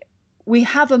 we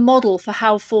have a model for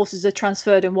how forces are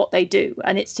transferred and what they do.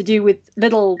 And it's to do with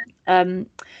little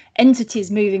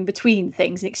entities moving between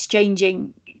things and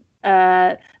exchanging,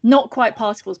 not quite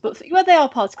particles, but they are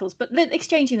particles, but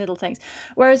exchanging little things.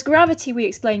 Whereas gravity, we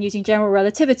explain using general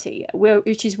relativity,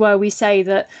 which is where we say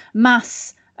that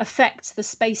mass affects the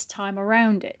space-time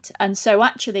around it. And so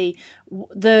actually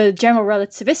the general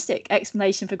relativistic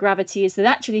explanation for gravity is that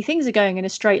actually things are going in a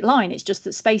straight line. It's just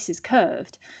that space is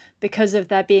curved because of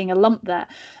there being a lump there.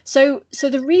 So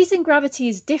the reason gravity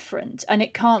is different, and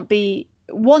it can't be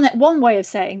one way of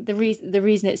saying the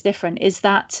reason it's different is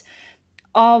that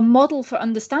our model for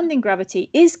understanding gravity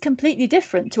is completely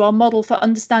different to our model for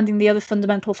understanding the other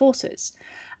fundamental forces.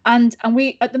 And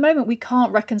we, at the moment, we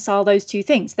can't reconcile those two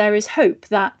things. There is hope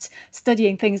that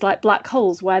studying things like black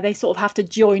holes, where they sort of have to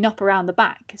join up around the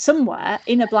back, somewhere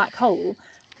in a black hole,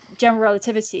 general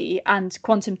relativity and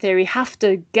quantum theory have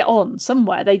to get on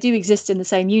somewhere. They do exist in the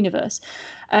same universe.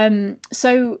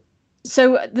 So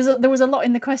there was a lot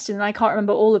in the question, and I can't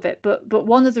remember all of it. But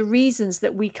one of the reasons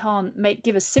that we can't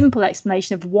give a simple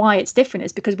explanation of why it's different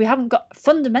is because we haven't got,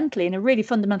 fundamentally, in a really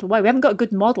fundamental way, we haven't got a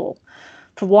good model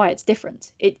for why it's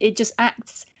different. It just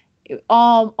acts.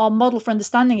 Our model for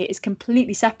understanding it is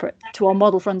completely separate to our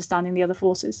model for understanding the other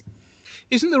forces.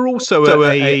 Isn't there also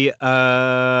a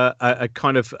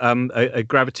kind of a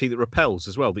gravity that repels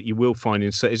as well that you will find in?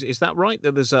 Is that right?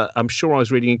 That there's I'm sure I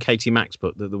was reading in Katie Mack's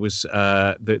book that there was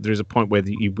there is a point where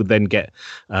you would then get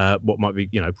what might be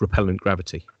repellent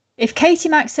gravity. If Katie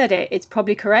Mack said it, it's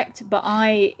probably correct, but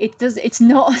it's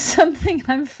not something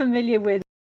I'm familiar with.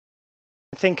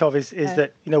 Think of is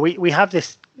that we have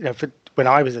this for when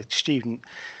I was a student,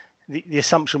 the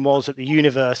assumption was that the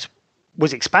universe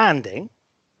was expanding,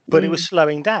 but it was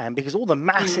slowing down because all the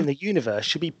mass in the universe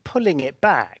should be pulling it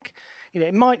back.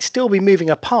 It might still be moving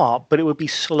apart, but it would be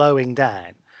slowing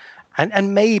down.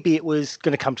 And maybe it was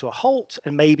going to come to a halt,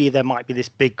 and maybe there might be this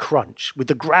big crunch with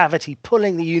the gravity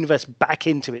pulling the universe back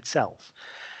into itself.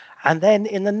 And then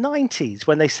in the 90s,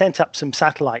 when they sent up some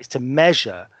satellites to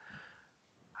measure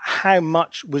how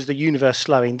much was the universe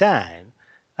slowing down,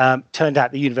 turned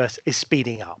out the universe is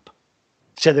speeding up.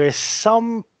 So there is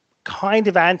some kind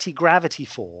of anti-gravity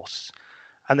force,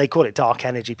 and they call it dark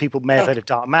energy. People may have heard of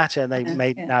dark matter, and they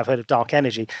may now have heard of dark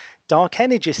energy. Dark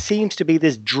energy seems to be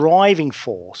this driving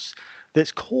force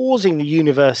that's causing the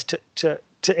universe to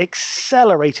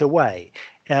accelerate away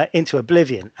into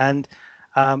oblivion. And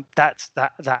that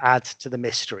adds to the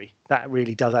mystery. That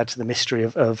really does add to the mystery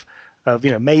of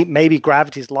maybe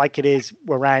gravity is like it is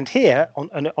around here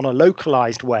on a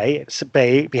localized way. It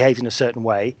behaves in a certain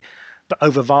way, but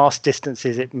over vast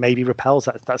distances, it maybe repels.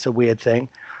 That's a weird thing.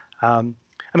 One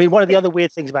of the other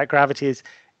weird things about gravity is,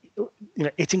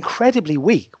 it's incredibly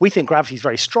weak. We think gravity is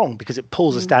very strong because it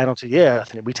pulls us down onto the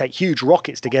Earth, and we take huge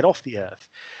rockets to get off the Earth.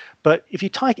 But if you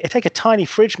take a tiny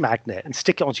fridge magnet and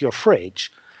stick it onto your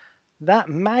fridge, that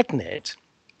magnet,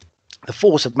 the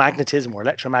force of magnetism or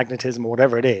electromagnetism or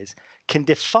whatever it is, can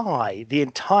defy the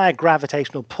entire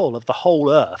gravitational pull of the whole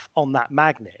Earth on that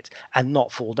magnet and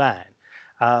not fall down.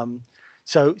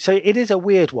 So it is a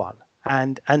weird one,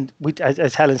 and we,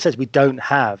 as Helen says, we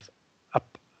have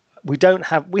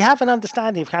an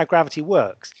understanding of how gravity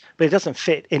works, but it doesn't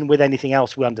fit in with anything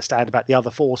else we understand about the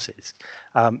other forces.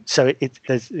 So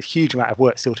there's a huge amount of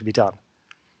work still to be done.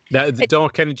 Now, the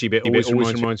dark energy bit always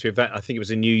reminds me of that. I think it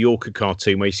was a New Yorker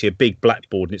cartoon where you see a big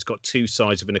blackboard and it's got two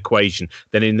sides of an equation.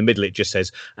 Then in the middle, it just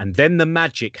says, and then the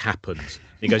magic happens.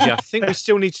 And he goes, I think we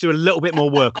still need to do a little bit more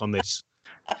work on this.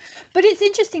 But it's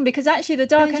interesting because actually the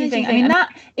dark energy thing, that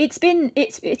it's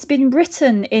been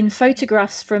written in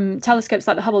photographs from telescopes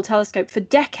like the Hubble telescope for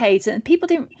decades, and people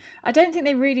I don't think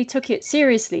they really took it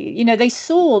seriously. They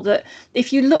saw that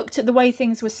if you looked at the way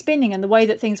things were spinning and the way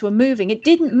that things were moving, it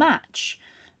didn't match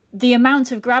the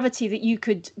amount of gravity that you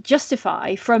could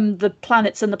justify from the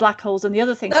planets and the black holes and the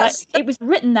other things. It was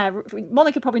written there.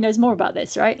 Monica probably knows more about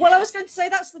this, right? Well, I was going to say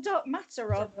that's the dark matter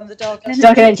rather than the dark energy.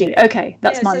 Dark energy. Okay,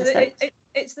 that's my mistake.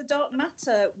 It's the dark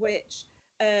matter which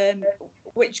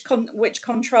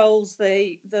controls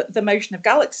the motion of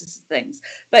galaxies and things.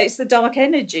 But it's the dark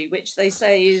energy which they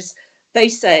say is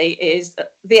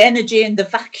the energy in the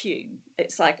vacuum.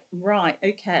 It's like, right,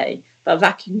 okay, but a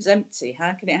vacuum's empty.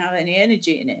 How can it have any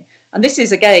energy in it? And this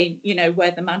is, again,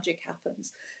 where the magic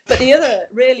happens. But the other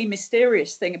really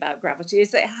mysterious thing about gravity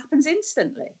is that it happens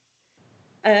instantly.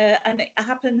 And it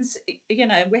happens, we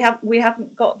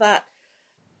haven't got that,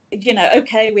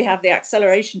 okay, we have the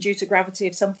acceleration due to gravity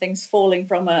of some things falling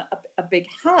from a big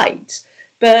height.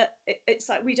 But it's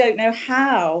like we don't know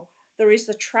how there is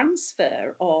the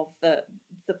transfer of the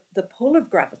pull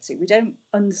of gravity. We don't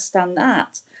understand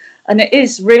that. And it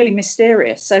is really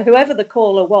mysterious. So whoever the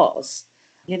caller was,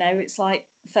 it's like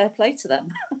fair play to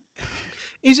them.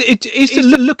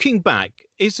 Looking back,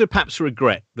 is there perhaps a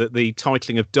regret that the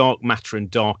titling of dark matter and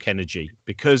dark energy,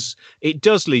 because it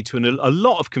does lead to a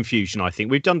lot of confusion, I think.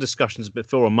 We've done discussions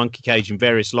before on Monkey Cage and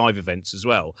various live events as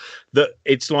well, that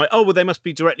it's like, oh, well, they must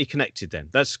be directly connected then.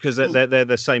 That's because they're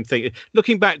the same thing.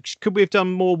 Looking back, could we have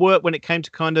done more work when it came to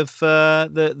kind of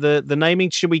the naming?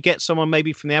 Should we get someone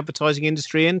maybe from the advertising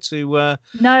industry in to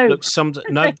look some...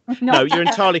 No, you're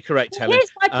entirely correct, Helen. Here's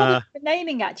my problem with the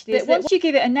naming, actually, is that once you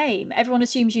give it a name, everyone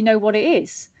assumes you know what it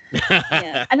is.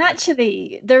 Yeah. And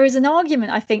actually, there is an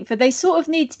argument, I think, for they sort of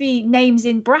need to be names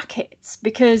in brackets,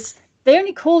 because they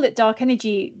only call it dark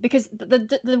energy because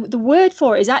the word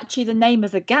for it is actually the name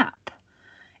of the gap.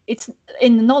 It's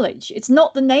in the knowledge. It's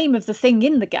not the name of the thing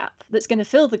in the gap that's going to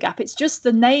fill the gap. It's just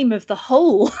the name of the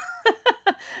hole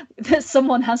that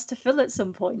someone has to fill at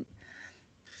some point.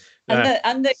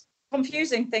 And the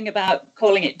confusing thing about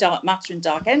calling it dark matter and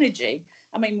dark energy,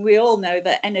 I mean, we all know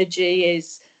that energy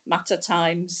is matter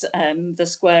times the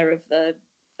square of the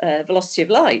velocity of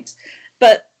light,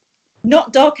 but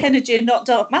not dark energy and not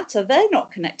dark matter. They're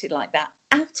not connected like that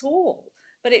at all.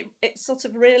 But it sort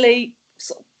of really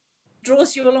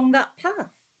draws you along that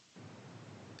path.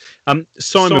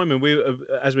 Simon, we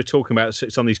as we're talking about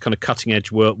some of these kind of cutting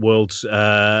edge worlds,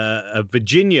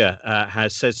 Virginia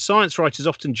has says science writers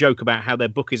often joke about how their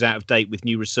book is out of date with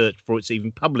new research before it's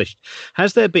even published.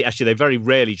 Has there been, actually they very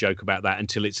rarely joke about that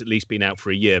until it's at least been out for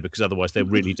a year, because otherwise they're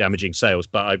really damaging sales,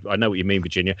 but I know what you mean,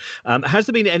 Virginia. Has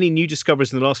there been any new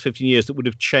discoveries in the last 15 years that would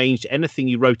have changed anything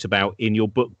you wrote about in your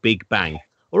book Big Bang,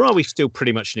 or are we still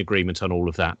pretty much in agreement on all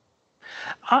of that?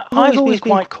 I've always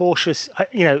been quite cautious.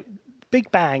 Big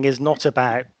Bang is not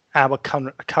about our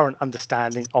current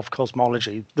understanding of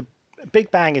cosmology. The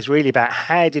Big Bang is really about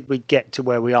how did we get to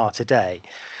where we are today.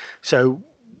 So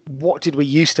what did we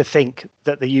used to think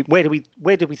that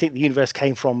where did we think the universe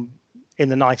came from in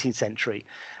the 19th century?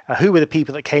 Who were the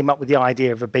people that came up with the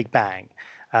idea of a Big Bang?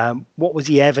 What was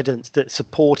the evidence that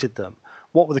supported them?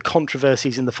 What were the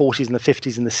controversies in the 40s and the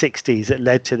 50s and the 60s that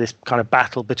led to this kind of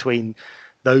battle between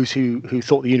those who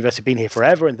thought the universe had been here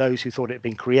forever and those who thought it had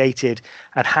been created?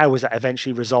 And how was that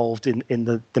eventually resolved in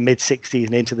the mid 60s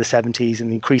and into the 70s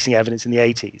and increasing evidence in the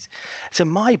 80s? So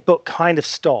my book kind of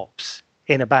stops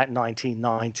in about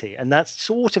 1990. And that's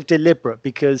sort of deliberate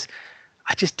because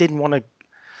I just didn't want to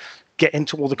get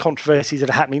into all the controversies that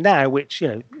are happening now, which,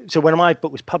 so when my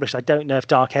book was published, I don't know if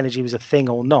dark energy was a thing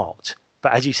or not.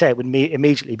 But as you say, it would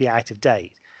immediately be out of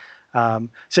date.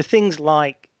 So things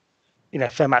like,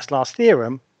 Fermat's last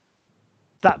theorem,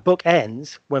 that book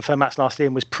ends when Fermat's last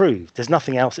theorem was proved. There's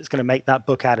nothing else that's going to make that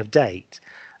book out of date.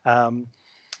 The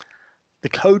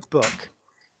code book,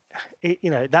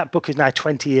 that book is now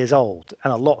 20 years old,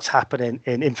 and a lot's happened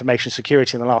in information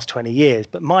security in the last 20 years.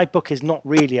 But my book is not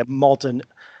really a modern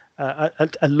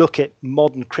a look at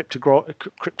modern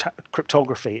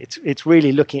cryptography. It's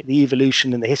really looking at the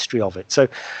evolution and the history of it. So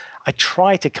I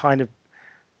try to kind of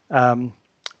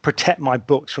protect my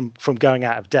books from going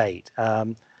out of date.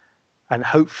 And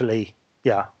hopefully,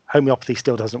 homeopathy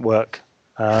still doesn't work.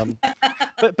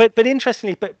 But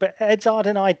interestingly, but Edzard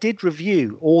and I did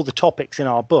review all the topics in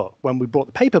our book when we brought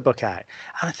the paper book out.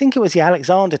 And I think it was the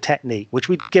Alexander technique, which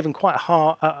we'd given quite a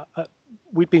hard...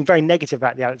 we'd been very negative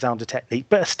about the Alexander technique,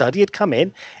 but a study had come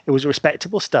in. It was a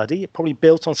respectable study. It probably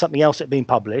built on something else that had been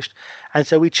published. And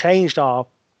so we changed our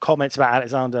comments about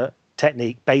Alexander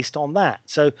technique based on that.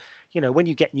 So, when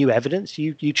you get new evidence,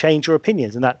 you change your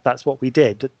opinions, and that's what we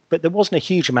did. But there wasn't a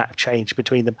huge amount of change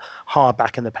between the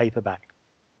hardback and the paperback.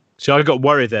 So I got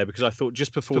worried there because I thought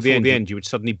just before the end you would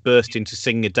suddenly burst into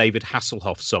singing a David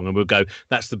Hasselhoff song and we'll go,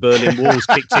 that's the Berlin Wall's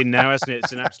kicked in now, hasn't it?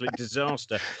 It's an absolute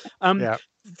disaster.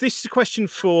 This is a question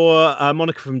for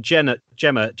Monica from Gemma.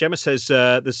 Gemma says,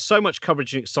 there's so much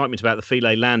coverage and excitement about the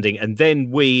Philae landing, and then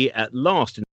we, at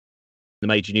last, in the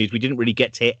major news, we didn't really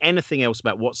get to hear anything else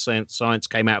about what science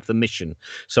came out of the mission.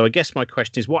 So I guess my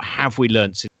question is, what have we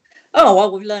learned since? Oh,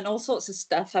 well, we've learned all sorts of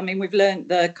stuff. I mean, we've learned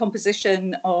the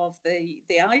composition of the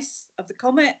ice of the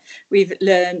comet. We've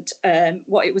learned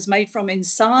what it was made from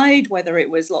inside, whether it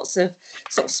was lots of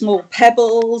sort of small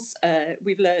pebbles.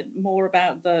 We've learned more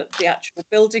about the actual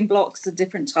building blocks, the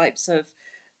different types of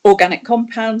organic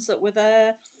compounds that were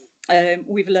there.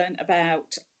 We've learned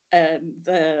about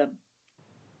the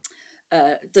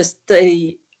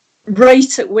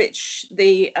rate at which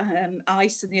the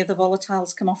ice and the other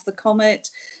volatiles come off the comet.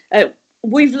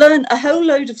 We've learned a whole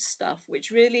load of stuff which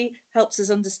really helps us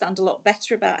understand a lot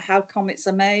better about how comets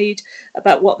are made,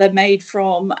 about what they're made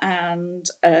from, and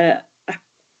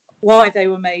why they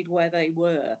were made where they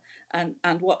were,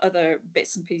 and what other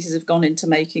bits and pieces have gone into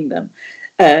making them.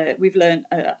 We've learned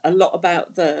a lot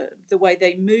about the way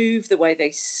they move, the way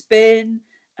they spin,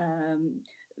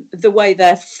 the way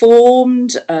they're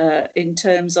formed in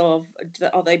terms of,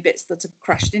 are they bits that have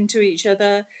crashed into each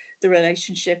other, the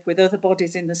relationship with other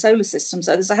bodies in the solar system.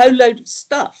 So there's a whole load of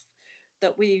stuff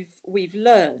that we've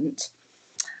learned.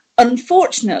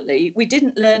 Unfortunately, we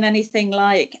didn't learn anything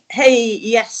like, hey,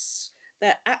 yes,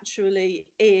 there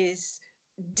actually is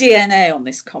DNA on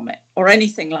this comet or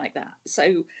anything like that.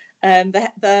 So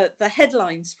the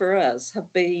headlines for us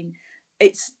have been,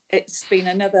 it's been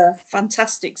another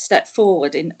fantastic step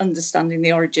forward in understanding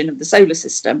the origin of the solar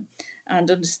system and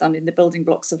understanding the building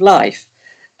blocks of life,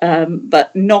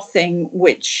 but nothing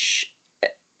which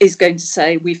is going to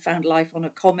say we found life on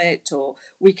a comet or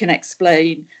we can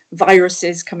explain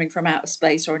viruses coming from outer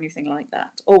space or anything like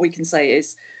that. All we can say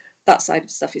is that side of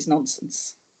stuff is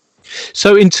nonsense.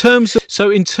 So in terms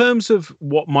of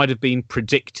what might have been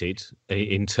predicted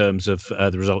in terms of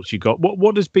the results you got,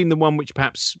 what has been the one which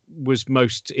perhaps was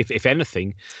most, if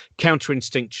anything,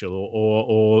 counter-instinctual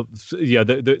or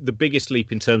the biggest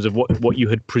leap in terms of what you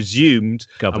had presumed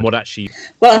and what actually?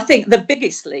 Well, I think the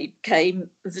biggest leap came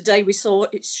the day we saw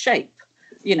its shape.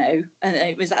 And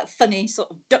it was that funny sort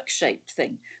of duck-shaped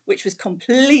thing, which was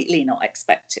completely not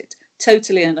expected.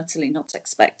 Totally and utterly not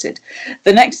expected.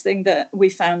 The next thing that we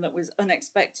found that was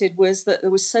unexpected was that there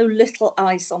was so little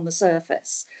ice on the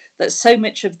surface, that so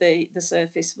much of the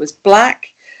surface was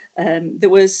black.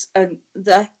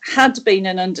 There had been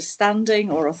an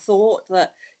understanding or a thought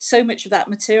that so much of that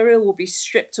material will be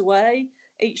stripped away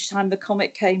each time the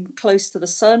comet came close to the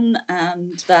sun,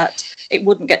 and that it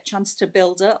wouldn't get a chance to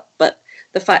build up. But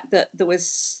the fact that there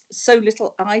was so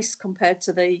little ice compared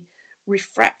to the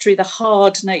refractory, the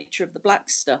hard nature of the black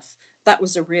stuff, that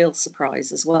was a real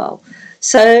surprise as well.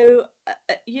 So,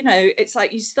 it's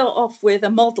like you start off with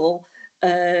a model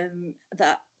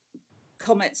that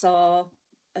comets are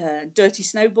dirty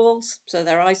snowballs, so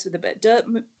they're ice with a bit of dirt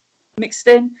mixed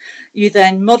in. You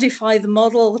then modify the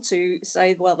model to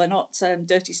say, well, they're not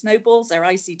dirty snowballs, they're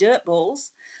icy dirt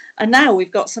balls. And now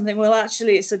we've got something, well,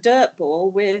 actually, it's a dirt ball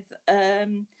with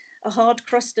a hard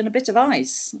crust and a bit of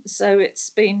ice. So it's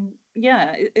been,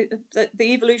 the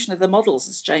evolution of the models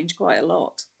has changed quite a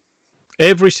lot.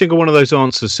 Every single one of those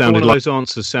answers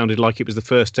sounded like it was the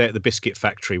first day at the biscuit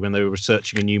factory when they were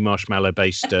researching a new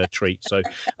marshmallow-based treat. So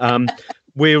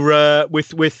we're with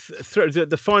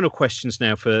the final questions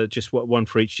now for just one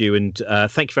for each of you. And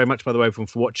thank you very much, by the way, everyone,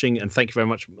 for watching. And thank you very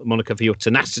much, Monica, for your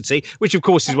tenacity, which, of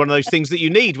course, is one of those things that you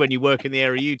need when you work in the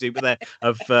area you do. But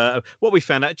what we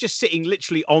found out, just sitting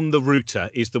literally on the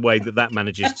router is the way that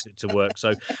manages to work.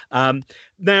 So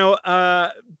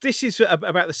now this is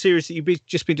about the series that you've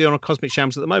just been doing on Cosmic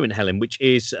Shams at the moment, Helen, which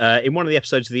is in one of the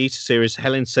episodes of the Easter series,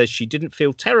 Helen says she didn't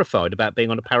feel terrified about being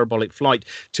on a parabolic flight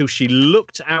till she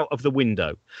looked out of the window.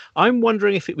 I'm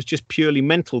wondering if it was just purely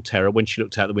mental terror when she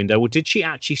looked out the window, or did she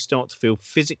actually start to feel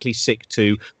physically sick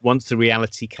too once the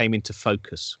reality came into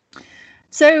focus?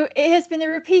 So it has been a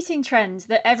repeating trend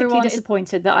that everyone is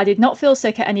disappointed that I did not feel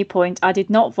sick at any point, I did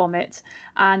not vomit,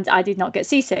 and I did not get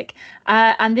seasick.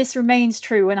 And this remains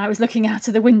true when I was looking out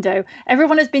of the window.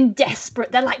 Everyone has been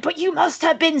desperate. They're like, but you must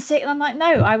have been sick. And I'm like,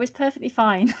 no, I was perfectly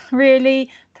fine.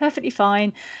 Really, perfectly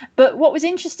fine. But what was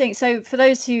interesting, so for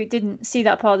those who didn't see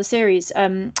that part of the series,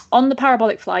 on the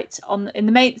parabolic flight, in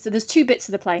the main, so there's two bits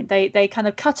of the plane. They kind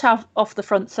of cut off the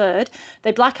front third.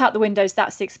 They black out the windows.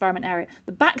 That's the experiment area.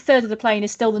 The back third of the plane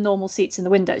is still the normal seats in the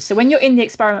windows. So when you're in the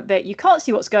experiment bit, you can't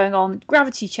see what's going on.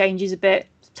 Gravity changes a bit.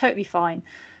 Totally fine.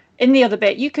 In the other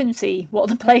bit, you can see what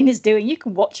the plane is doing. You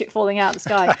can watch it falling out of the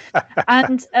sky.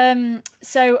 And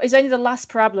so it's only the last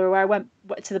parabola where I went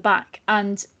to the back.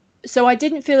 And so I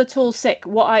didn't feel at all sick.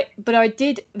 But I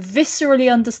did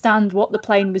viscerally understand what the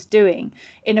plane was doing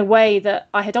in a way that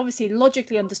I had obviously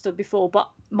logically understood before.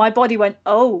 But my body went,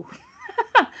 oh,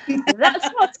 that's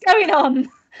what's going on.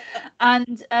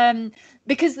 And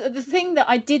because the thing that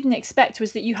I didn't expect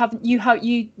was that you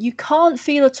can't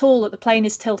feel at all that the plane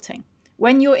is tilting.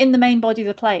 When you're in the main body of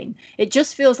the plane, it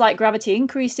just feels like gravity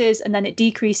increases and then it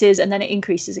decreases and then it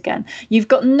increases again. You've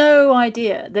got no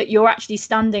idea that you're actually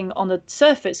standing on a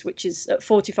surface which is at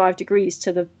 45 degrees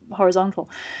to the horizontal.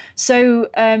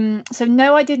 So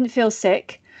no, I didn't feel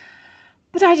sick,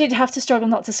 but I did have to struggle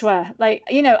not to swear.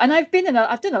 And I've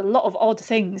done a lot of odd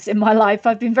things in my life.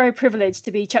 I've been very privileged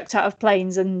to be chucked out of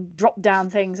planes and dropped down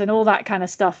things and all that kind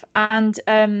of stuff. And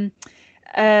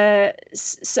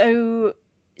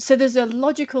So there's a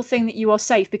logical thing that you are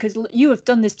safe because you have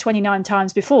done this 29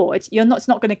 times before. It's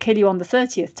not going to kill you on the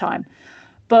 30th time,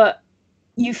 but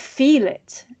you feel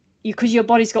it because your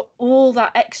body's got all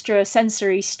that extra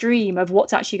sensory stream of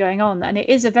what's actually going on, and it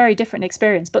is a very different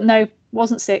experience. But no,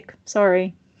 wasn't sick.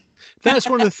 Sorry. That's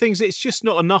one of the things. It's just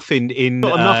not enough in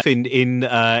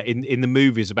the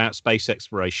movies about space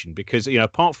exploration because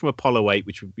apart from Apollo 8,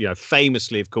 which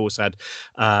famously, of course, had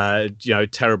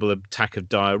terrible attack of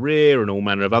diarrhea and all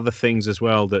manner of other things as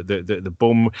well. The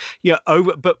bomb,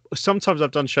 But sometimes I've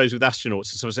done shows with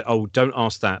astronauts and someone said, "Oh, don't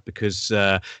ask that because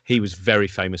he was very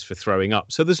famous for throwing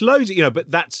up." So there's loads, but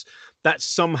that's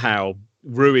somehow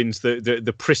ruins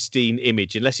the pristine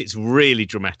image unless it's really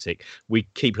dramatic. We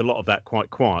keep a lot of that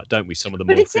quite quiet, don't we? Some of the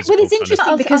more it's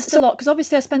interesting because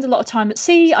obviously I spend a lot of time at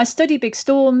sea. I study big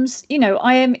storms.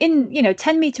 I am in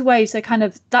 10-meter waves. So kind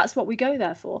of that's what we go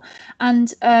there for.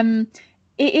 And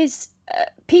it is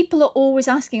people are always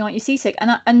asking, aren't you seasick?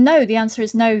 And no, the answer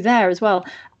is no there as well.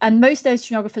 And most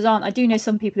oceanographers aren't. I do know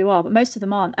some people who are, but most of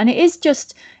them aren't. And it is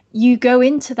just you go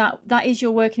into that is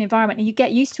your working environment and you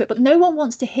get used to it, but no one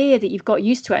wants to hear that you've got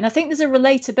used to it. And I think there's a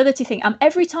relatability thing.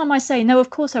 Every time I say, no, of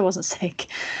course I wasn't sick,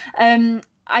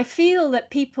 I feel that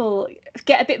people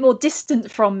get a bit more distant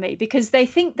from me because they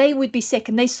think they would be sick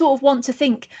and they sort of want to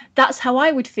think that's how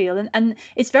I would feel. And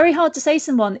it's very hard to say to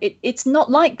someone, it's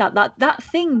not like that. That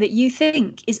thing that you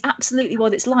think is absolutely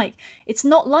what it's like. It's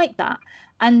not like that.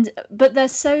 But they're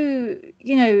so,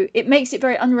 it makes it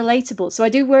very unrelatable. So I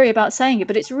do worry about saying it,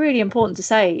 but it's really important to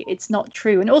say it's not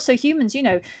true. And also humans,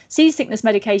 seasickness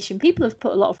medication, people have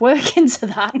put a lot of work into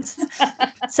that.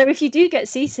 So if you do get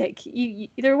seasick,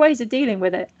 there are ways of dealing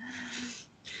with it.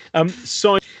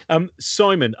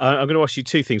 Simon, I'm going to ask you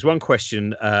two things. One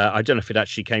question, I don't know if it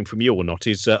actually came from you or not,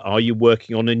 is are you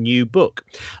working on a new book?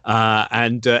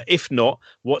 And if not,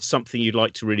 what's something you'd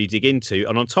like to really dig into?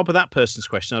 And on top of that person's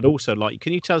question, I'd also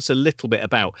can you tell us a little bit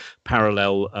about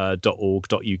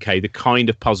parallel.org.uk, the kind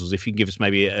of puzzles, if you can give us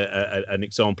maybe an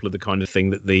example of the kind of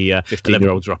thing that the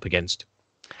 15-year-olds are up against?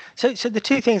 So the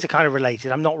two things are kind of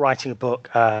related. I'm not writing a book.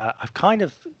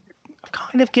 I've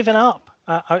kind of given up.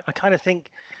 I kind of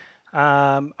think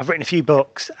I've written a few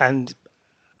books, and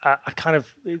I kind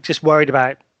of just worried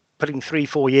about putting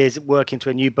 3-4 years of work into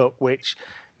a new book, which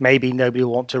maybe nobody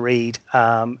will want to read,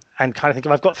 and kind of think,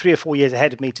 if I've got 3 or 4 years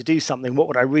ahead of me to do something, what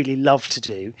would I really love to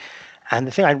do? And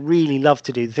the thing I really love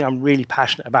to do, the thing I'm really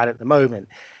passionate about at the moment,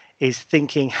 is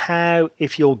thinking how,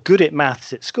 if you're good at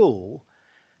maths at school,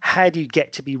 how do you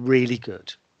get to be really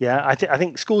good? Yeah, I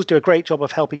think schools do a great job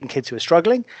of helping kids who are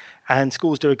struggling, and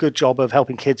schools do a good job of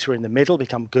helping kids who are in the middle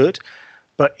become good.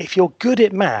 But if you're good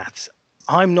at maths,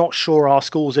 I'm not sure our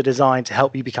schools are designed to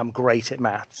help you become great at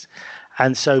maths.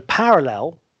 And so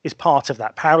Parallel is part of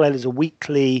that. Parallel is a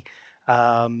weekly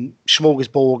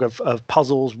smorgasbord of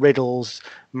puzzles, riddles,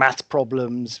 maths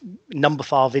problems, number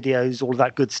file videos, all of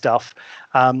that good stuff.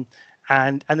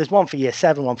 And there's one for year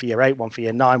 7, one for year 8, one for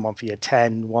year 9, one for year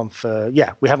 10, one for,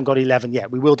 we haven't got 11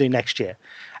 yet. We will do next year.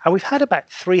 And we've had about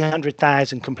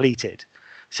 300,000 completed.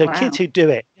 So wow. Kids who do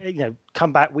it,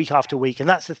 come back week after week. And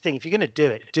that's the thing. If you're going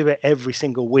to do it every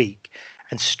single week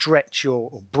and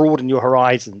broaden your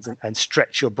horizons and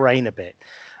stretch your brain a bit.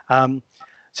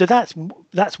 So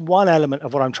that's one element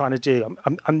of what I'm trying to do.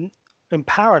 I'm in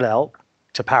parallel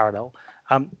to Parallel,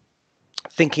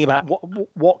 thinking about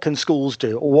what can schools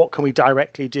do, or what can we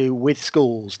directly do with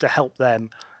schools to help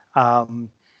them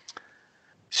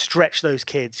stretch those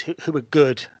kids who are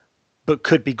good but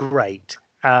could be great,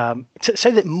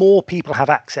 so that more people have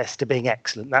access to being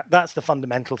excellent. That's the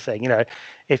fundamental thing.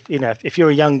 If you're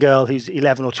a young girl who's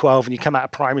 11 or 12 and you come out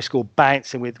of primary school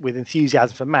bouncing with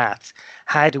enthusiasm for maths,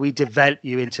 how do we develop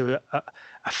you into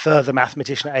a further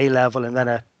mathematician at A level and then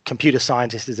a computer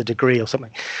scientist as a degree or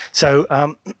something?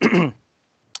 So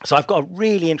so I've got a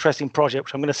really interesting project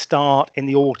which I'm going to start in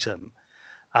the autumn.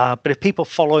 But if people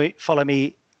follow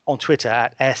me on Twitter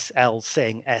at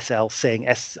SLSingh,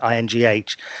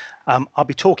 SLSingh, I'll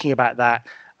be talking about that.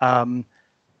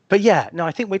 But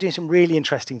I think we're doing some really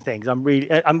interesting things. I'm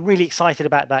really excited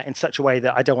about that in such a way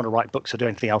that I don't want to write books or do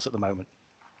anything else at the moment.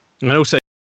 And also,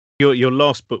 your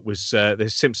last book was The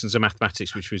Simpsons of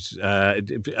Mathematics, which was,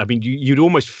 you'd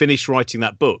almost finished writing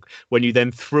that book when you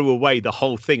then threw away the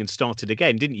whole thing and started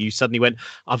again, didn't you? You suddenly went,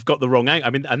 I've got the wrong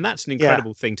angle. And that's an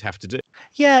incredible thing to have to do.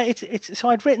 Yeah, it's so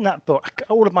I'd written that book.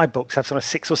 All of my books have sort of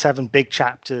 6 or 7 big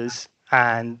chapters,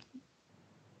 and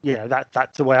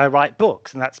that's the way I write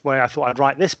books, and that's where I thought I'd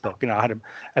write this book. I had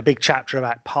a big chapter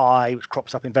about pi, which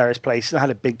crops up in various places. I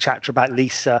had a big chapter about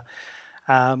Lisa.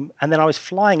 And then I was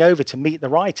flying over to meet the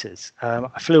writers. I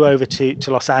flew over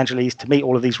to Los Angeles to meet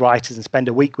all of these writers and spend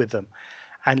a week with them.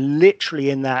 And literally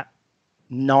in that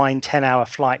 9-10 hour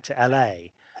flight to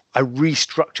LA, I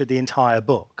restructured the entire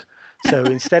book. So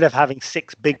instead of having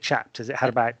 6 big chapters, it had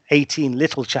about 18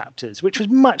 little chapters, which was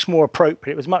much more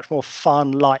appropriate. It was much more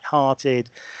fun, lighthearted,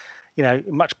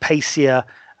 much pacier,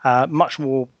 much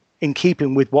more in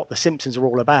keeping with what The Simpsons are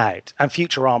all about, and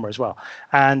Futurama as well.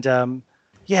 And that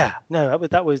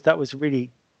was a really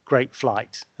great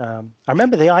flight. I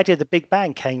remember the idea of the Big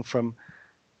Bang came from,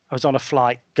 I was on a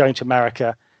flight going to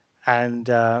America, and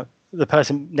the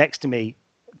person next to me,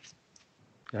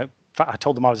 I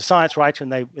told them I was a science writer,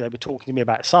 and they were talking to me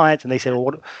about science, and they said,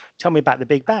 well, tell me about the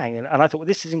Big Bang. And I thought, well,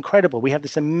 this is incredible. We have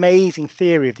this amazing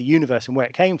theory of the universe and where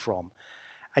it came from.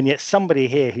 And yet somebody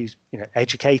here who's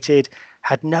educated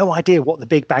had no idea what the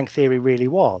Big Bang theory really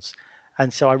was.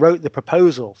 And so I wrote the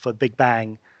proposal for Big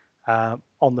Bang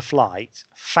on the flight,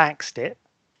 faxed it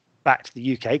back to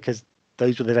the UK, because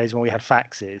those were the days when we had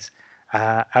faxes.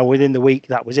 And within the week,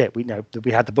 that was it. We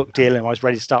had the book deal, and I was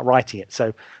ready to start writing it.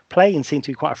 So playing seemed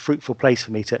to be quite a fruitful place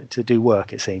for me to do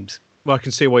work, it seems. Well, I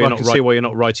can see why you're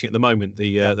not writing at the moment.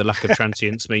 The lack of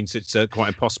transience means it's quite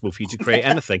impossible for you to create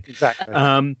anything.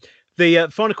 Exactly. The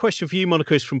final question for you,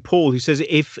 Monica, is from Paul, who says,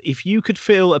 if you could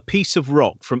feel a piece of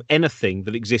rock from anything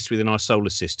that exists within our solar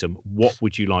system, what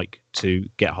would you like to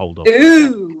get hold of?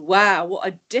 Ooh, wow, what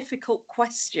a difficult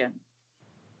question.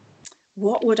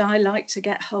 What would I like to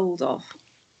get hold of?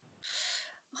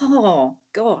 Oh,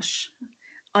 gosh.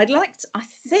 I'd like to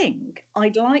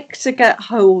get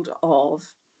hold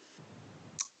of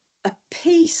a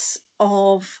piece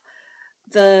of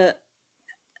the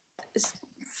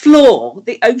floor,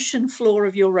 the ocean floor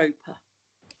of Europa.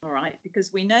 All right,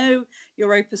 because we know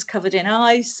Europa's covered in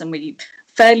ice, and we're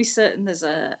fairly certain there's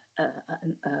a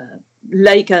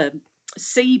lake, a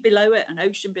sea below it, an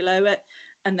ocean below it,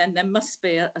 and then there must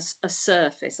be a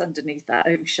surface underneath that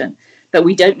ocean. But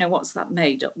we don't know what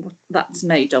that's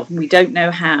made of, and we don't know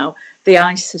how the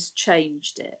ice has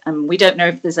changed it, and we don't know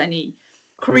if there's any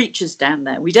creatures down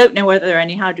there. We don't know whether there are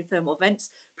any hydrothermal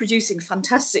vents producing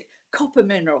fantastic copper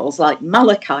minerals like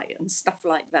malachite and stuff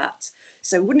like that.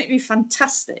 So wouldn't it be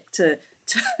fantastic to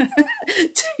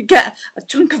get a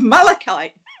chunk of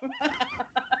malachite from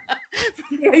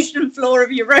the ocean floor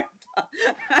of Europa?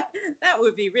 That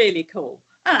would be really cool.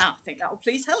 And I think that will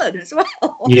please Helen as well.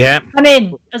 Yeah. I'm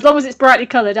in. As long as it's brightly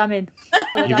coloured, I'm in.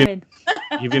 I'm in.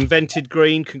 You've invented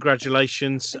green.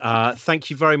 Congratulations. Thank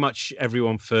you very much,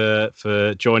 everyone, for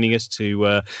joining us,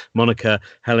 to Monica,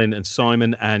 Helen and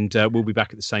Simon. And we'll be back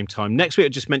at the same time next week. I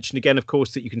just mentioned again, of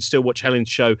course, that you can still watch Helen's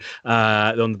show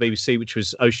on the BBC, which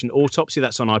was Ocean Autopsy.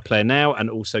 That's on iPlayer now.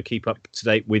 And also keep up to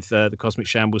date with the Cosmic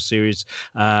Shambles series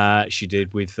she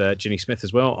did with Ginny Smith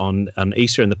as well on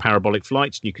Easter and the Parabolic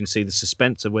Flights. You can see the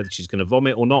suspense of whether she's going to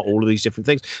vomit or not, all of these different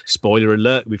things. Spoiler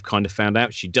alert, we've kind of found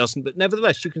out she doesn't, but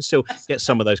nevertheless, you can still get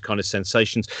some of those kind of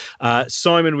sensations.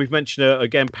 Simon, we've mentioned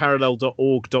again,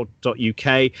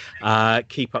 parallel.org.uk.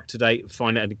 Keep up to date,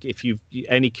 find out if you've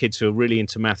any kids who are really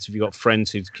into maths, if you've got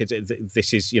friends whose kids,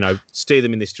 this is, steer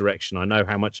them in this direction. I know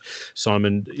how much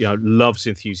Simon, loves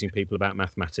enthusing people about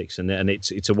mathematics, and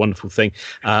it's a wonderful thing.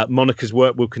 Monica's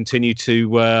work will continue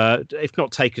to, if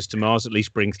not take us to Mars, at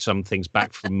least bring some things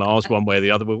back from Mars one way or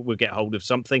the other. We'll get hold of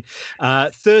something.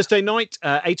 Thursday night,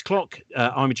 8 o'clock,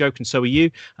 I'm a Joke and So Are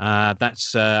You.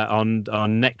 That's on our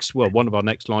next, one of our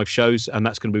next live shows, and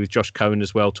that's going to be with Josh Cohen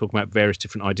as well, talking about various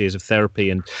different ideas of therapy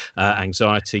and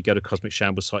anxiety. Go to Cosmic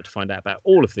Shambles site to find out about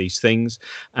all of these things.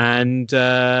 And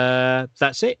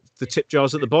that's it. The tip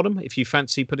jar's at the bottom if you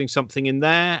fancy putting something in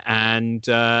there, and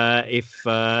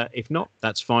if not,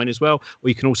 that's fine as well. Or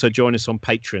you can also join us on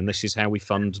Patreon. This is how we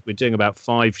fund. We're doing about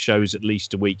 5 shows at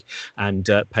least a week, and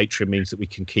Patreon means that we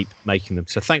can keep making them.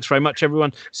 So thanks very much,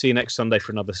 everyone. See you next Sunday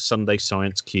for another Sunday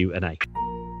Science Q&A.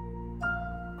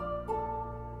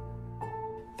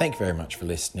 Thank you very much for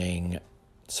listening.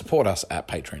 Support us at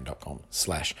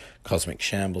patreon.com/Cosmic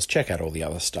Shambles. Check out all the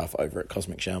other stuff over at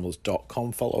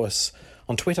cosmicshambles.com. Follow us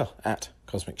on Twitter at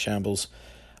Cosmic Shambles,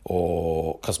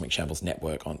 or Cosmic Shambles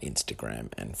Network on Instagram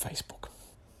and Facebook.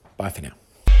 Bye for now.